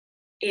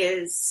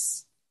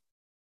is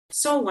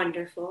so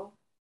wonderful.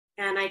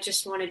 And I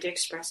just wanted to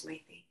express my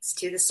thanks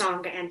to the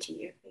Sangha and to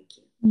you. Thank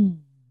you.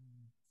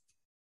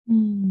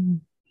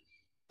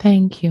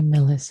 Thank you,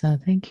 Melissa.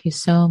 Thank you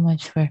so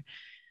much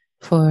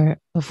for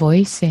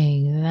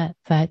voicing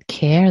that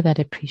care, that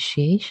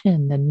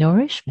appreciation, the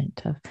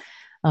nourishment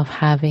of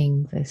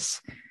having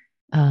this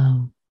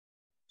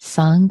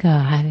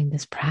Sangha, having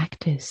this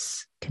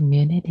practice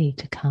community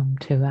to come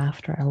to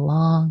after a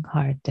long,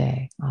 hard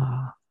day.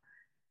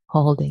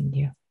 Holding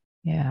you.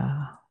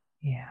 Yeah.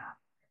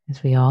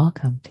 As we all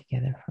come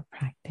together for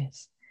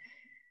practice.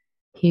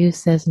 Hugh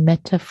says,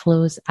 metta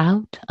flows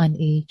out on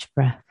each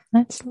breath.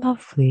 That's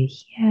lovely.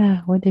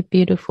 Yeah, what a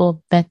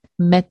beautiful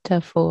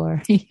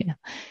metaphor. Yeah,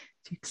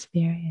 to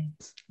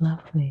experience.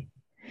 Lovely.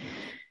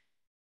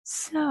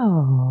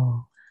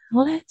 So,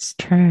 let's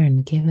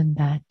turn, given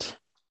that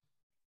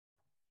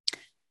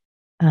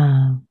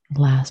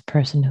last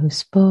person who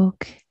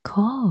spoke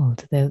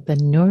called the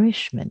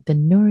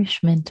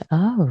nourishment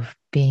of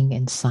being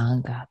in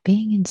Sangha,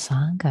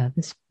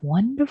 this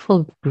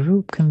wonderful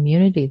group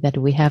community that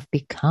we have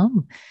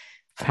become,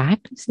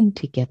 practicing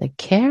together,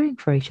 caring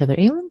for each other.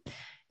 Even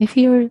if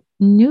you're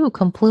new,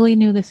 completely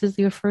new, this is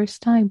your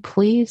first time,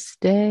 please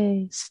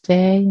stay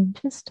and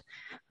just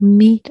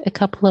meet a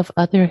couple of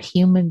other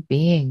human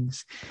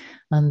beings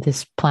on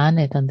this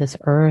planet, on this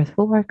earth,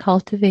 who are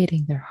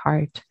cultivating their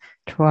heart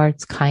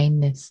towards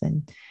kindness,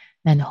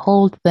 and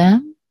hold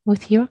them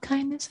with your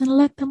kindness and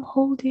let them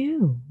hold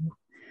you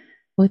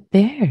with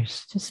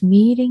theirs. Just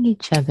meeting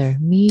each other.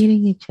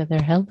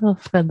 Hello,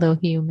 fellow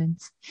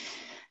humans.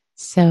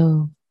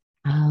 So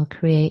I'll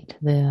create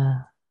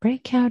the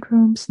breakout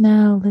rooms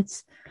now.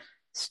 Let's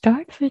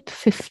start with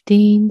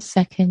 15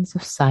 seconds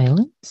of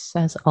silence,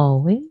 as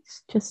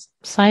always. Just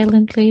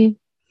silently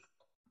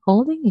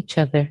holding each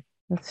other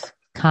with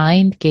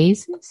kind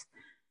gazes.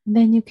 And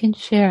then you can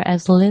share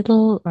as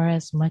little or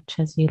as much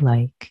as you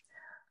like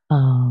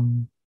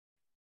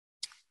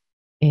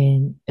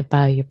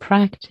about your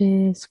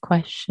practice,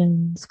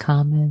 questions,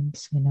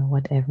 comments,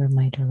 whatever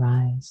might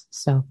arise.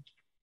 So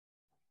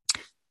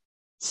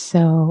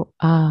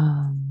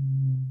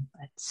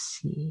let's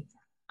see.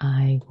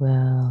 I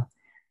will.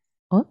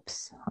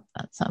 Oops,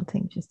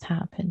 something just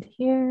happened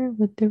here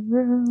with the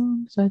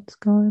rooms. What's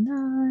going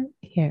on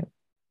here?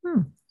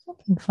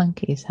 Something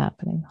funky is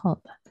happening.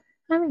 Hold on.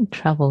 I'm having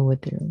trouble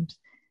with the rooms.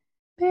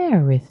 Bear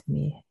with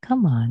me.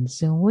 Come on,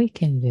 Zoom. We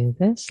can do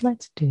this.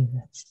 Let's do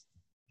this.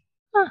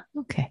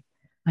 Okay.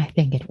 I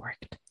think it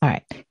worked. All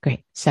right,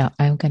 great. So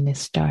I'm going to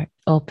start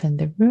open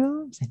the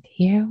rooms, and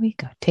here we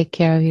go. Take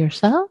care of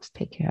yourselves.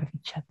 Take care of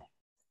each other.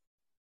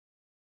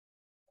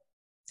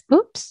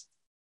 Oops.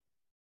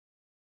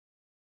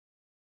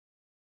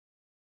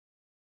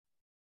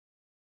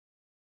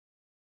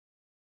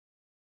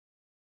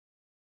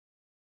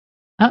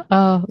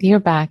 Uh-oh, you're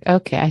back.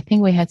 Okay, I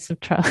think we had some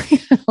trouble.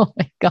 Oh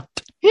my God.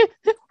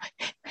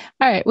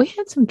 All right, we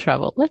had some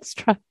trouble. Let's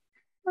try.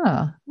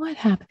 Oh, what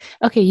happened?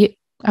 Okay,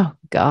 oh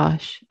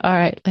gosh. All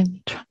right, let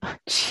me try. Oh,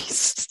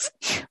 Jesus.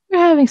 We're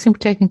having some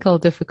technical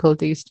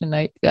difficulties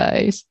tonight,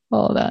 guys.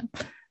 Hold on.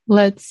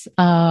 Let's,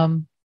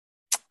 oy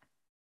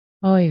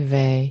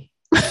vey.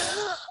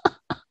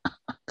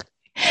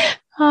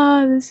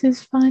 Oh, this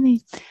is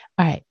funny.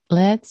 All right,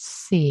 let's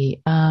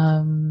see.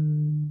 How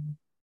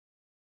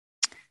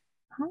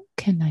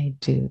can I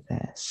do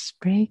this?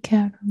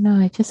 Breakout? No,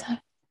 I just have.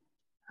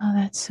 Oh,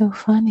 that's so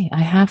funny.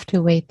 I have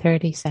to wait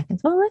 30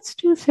 seconds. Oh, let's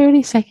do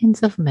 30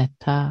 seconds of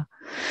metta.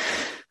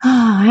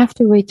 I have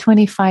to wait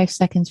 25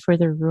 seconds for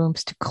the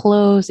rooms to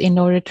close in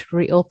order to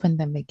reopen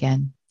them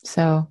again.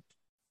 So,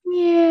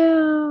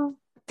 yeah.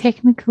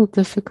 technical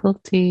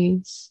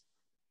difficulties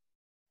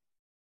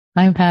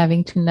I'm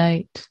having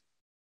tonight.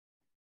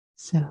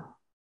 So, all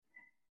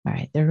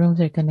right, the rooms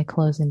are going to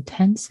close in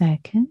 10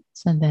 seconds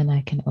and then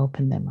I can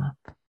open them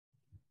up.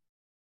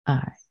 All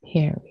right,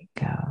 here we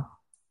go.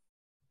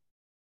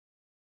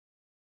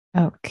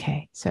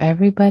 Okay, so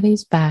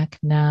everybody's back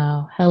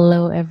now.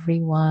 Hello,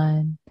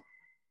 everyone.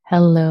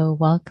 Hello,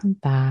 welcome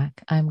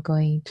back. I'm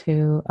going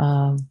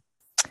to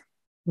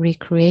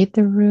recreate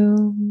the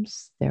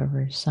rooms. There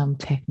were some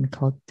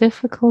technical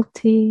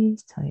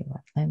difficulties. Tell you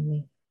what, let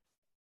me.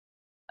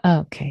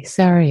 Okay,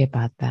 sorry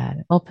about that.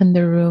 Open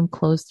the room,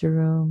 close the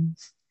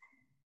rooms.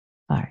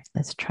 All right,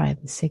 let's try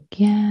this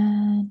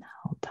again.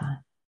 Hold on.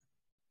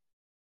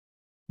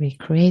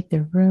 Recreate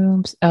the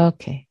rooms.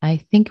 Okay, I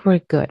think we're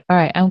good. All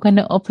right, I'm going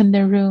to open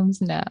the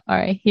rooms now. All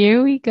right,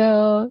 here we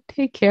go.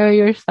 Take care of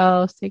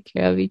yourselves. Take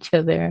care of each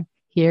other.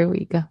 Here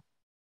we go.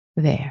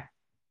 There.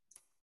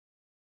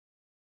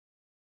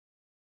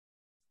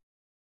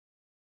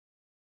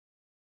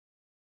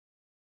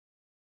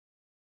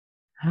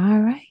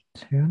 All right,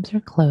 rooms are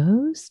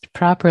closed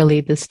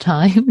properly this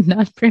time,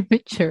 not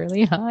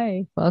prematurely.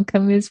 Hi,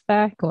 welcome is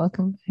back.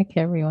 Welcome back,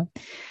 everyone.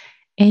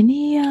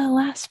 Any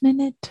last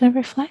minute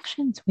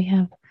reflections? We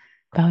have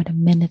about a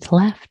minute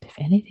left. If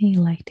anything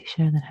you'd like to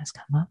share that has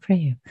come up for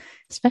you,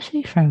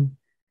 especially from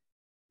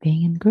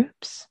being in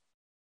groups.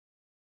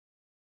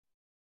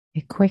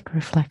 A quick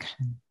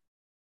reflection.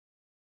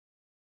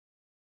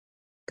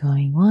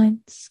 Going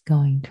once,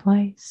 going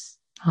twice.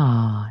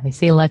 I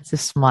see lots of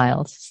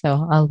smiles.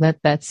 So I'll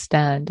let that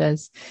stand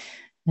as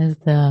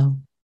the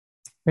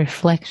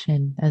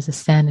reflection, as a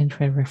stand-in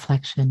for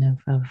reflection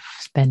of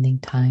spending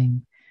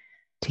time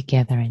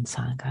together in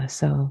Sangha.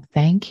 So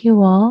thank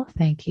you all.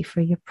 Thank you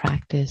for your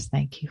practice.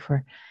 Thank you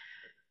for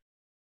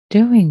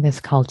doing this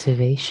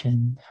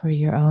cultivation for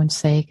your own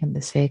sake and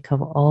the sake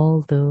of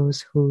all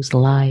those whose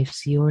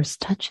lives yours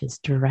touches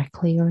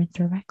directly or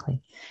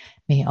indirectly.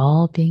 May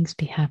all beings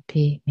be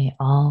happy. May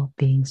all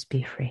beings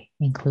be free,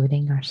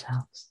 including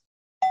ourselves.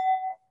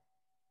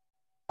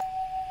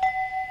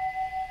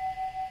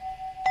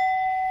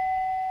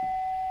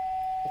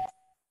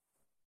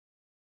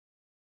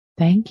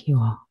 Thank you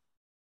all.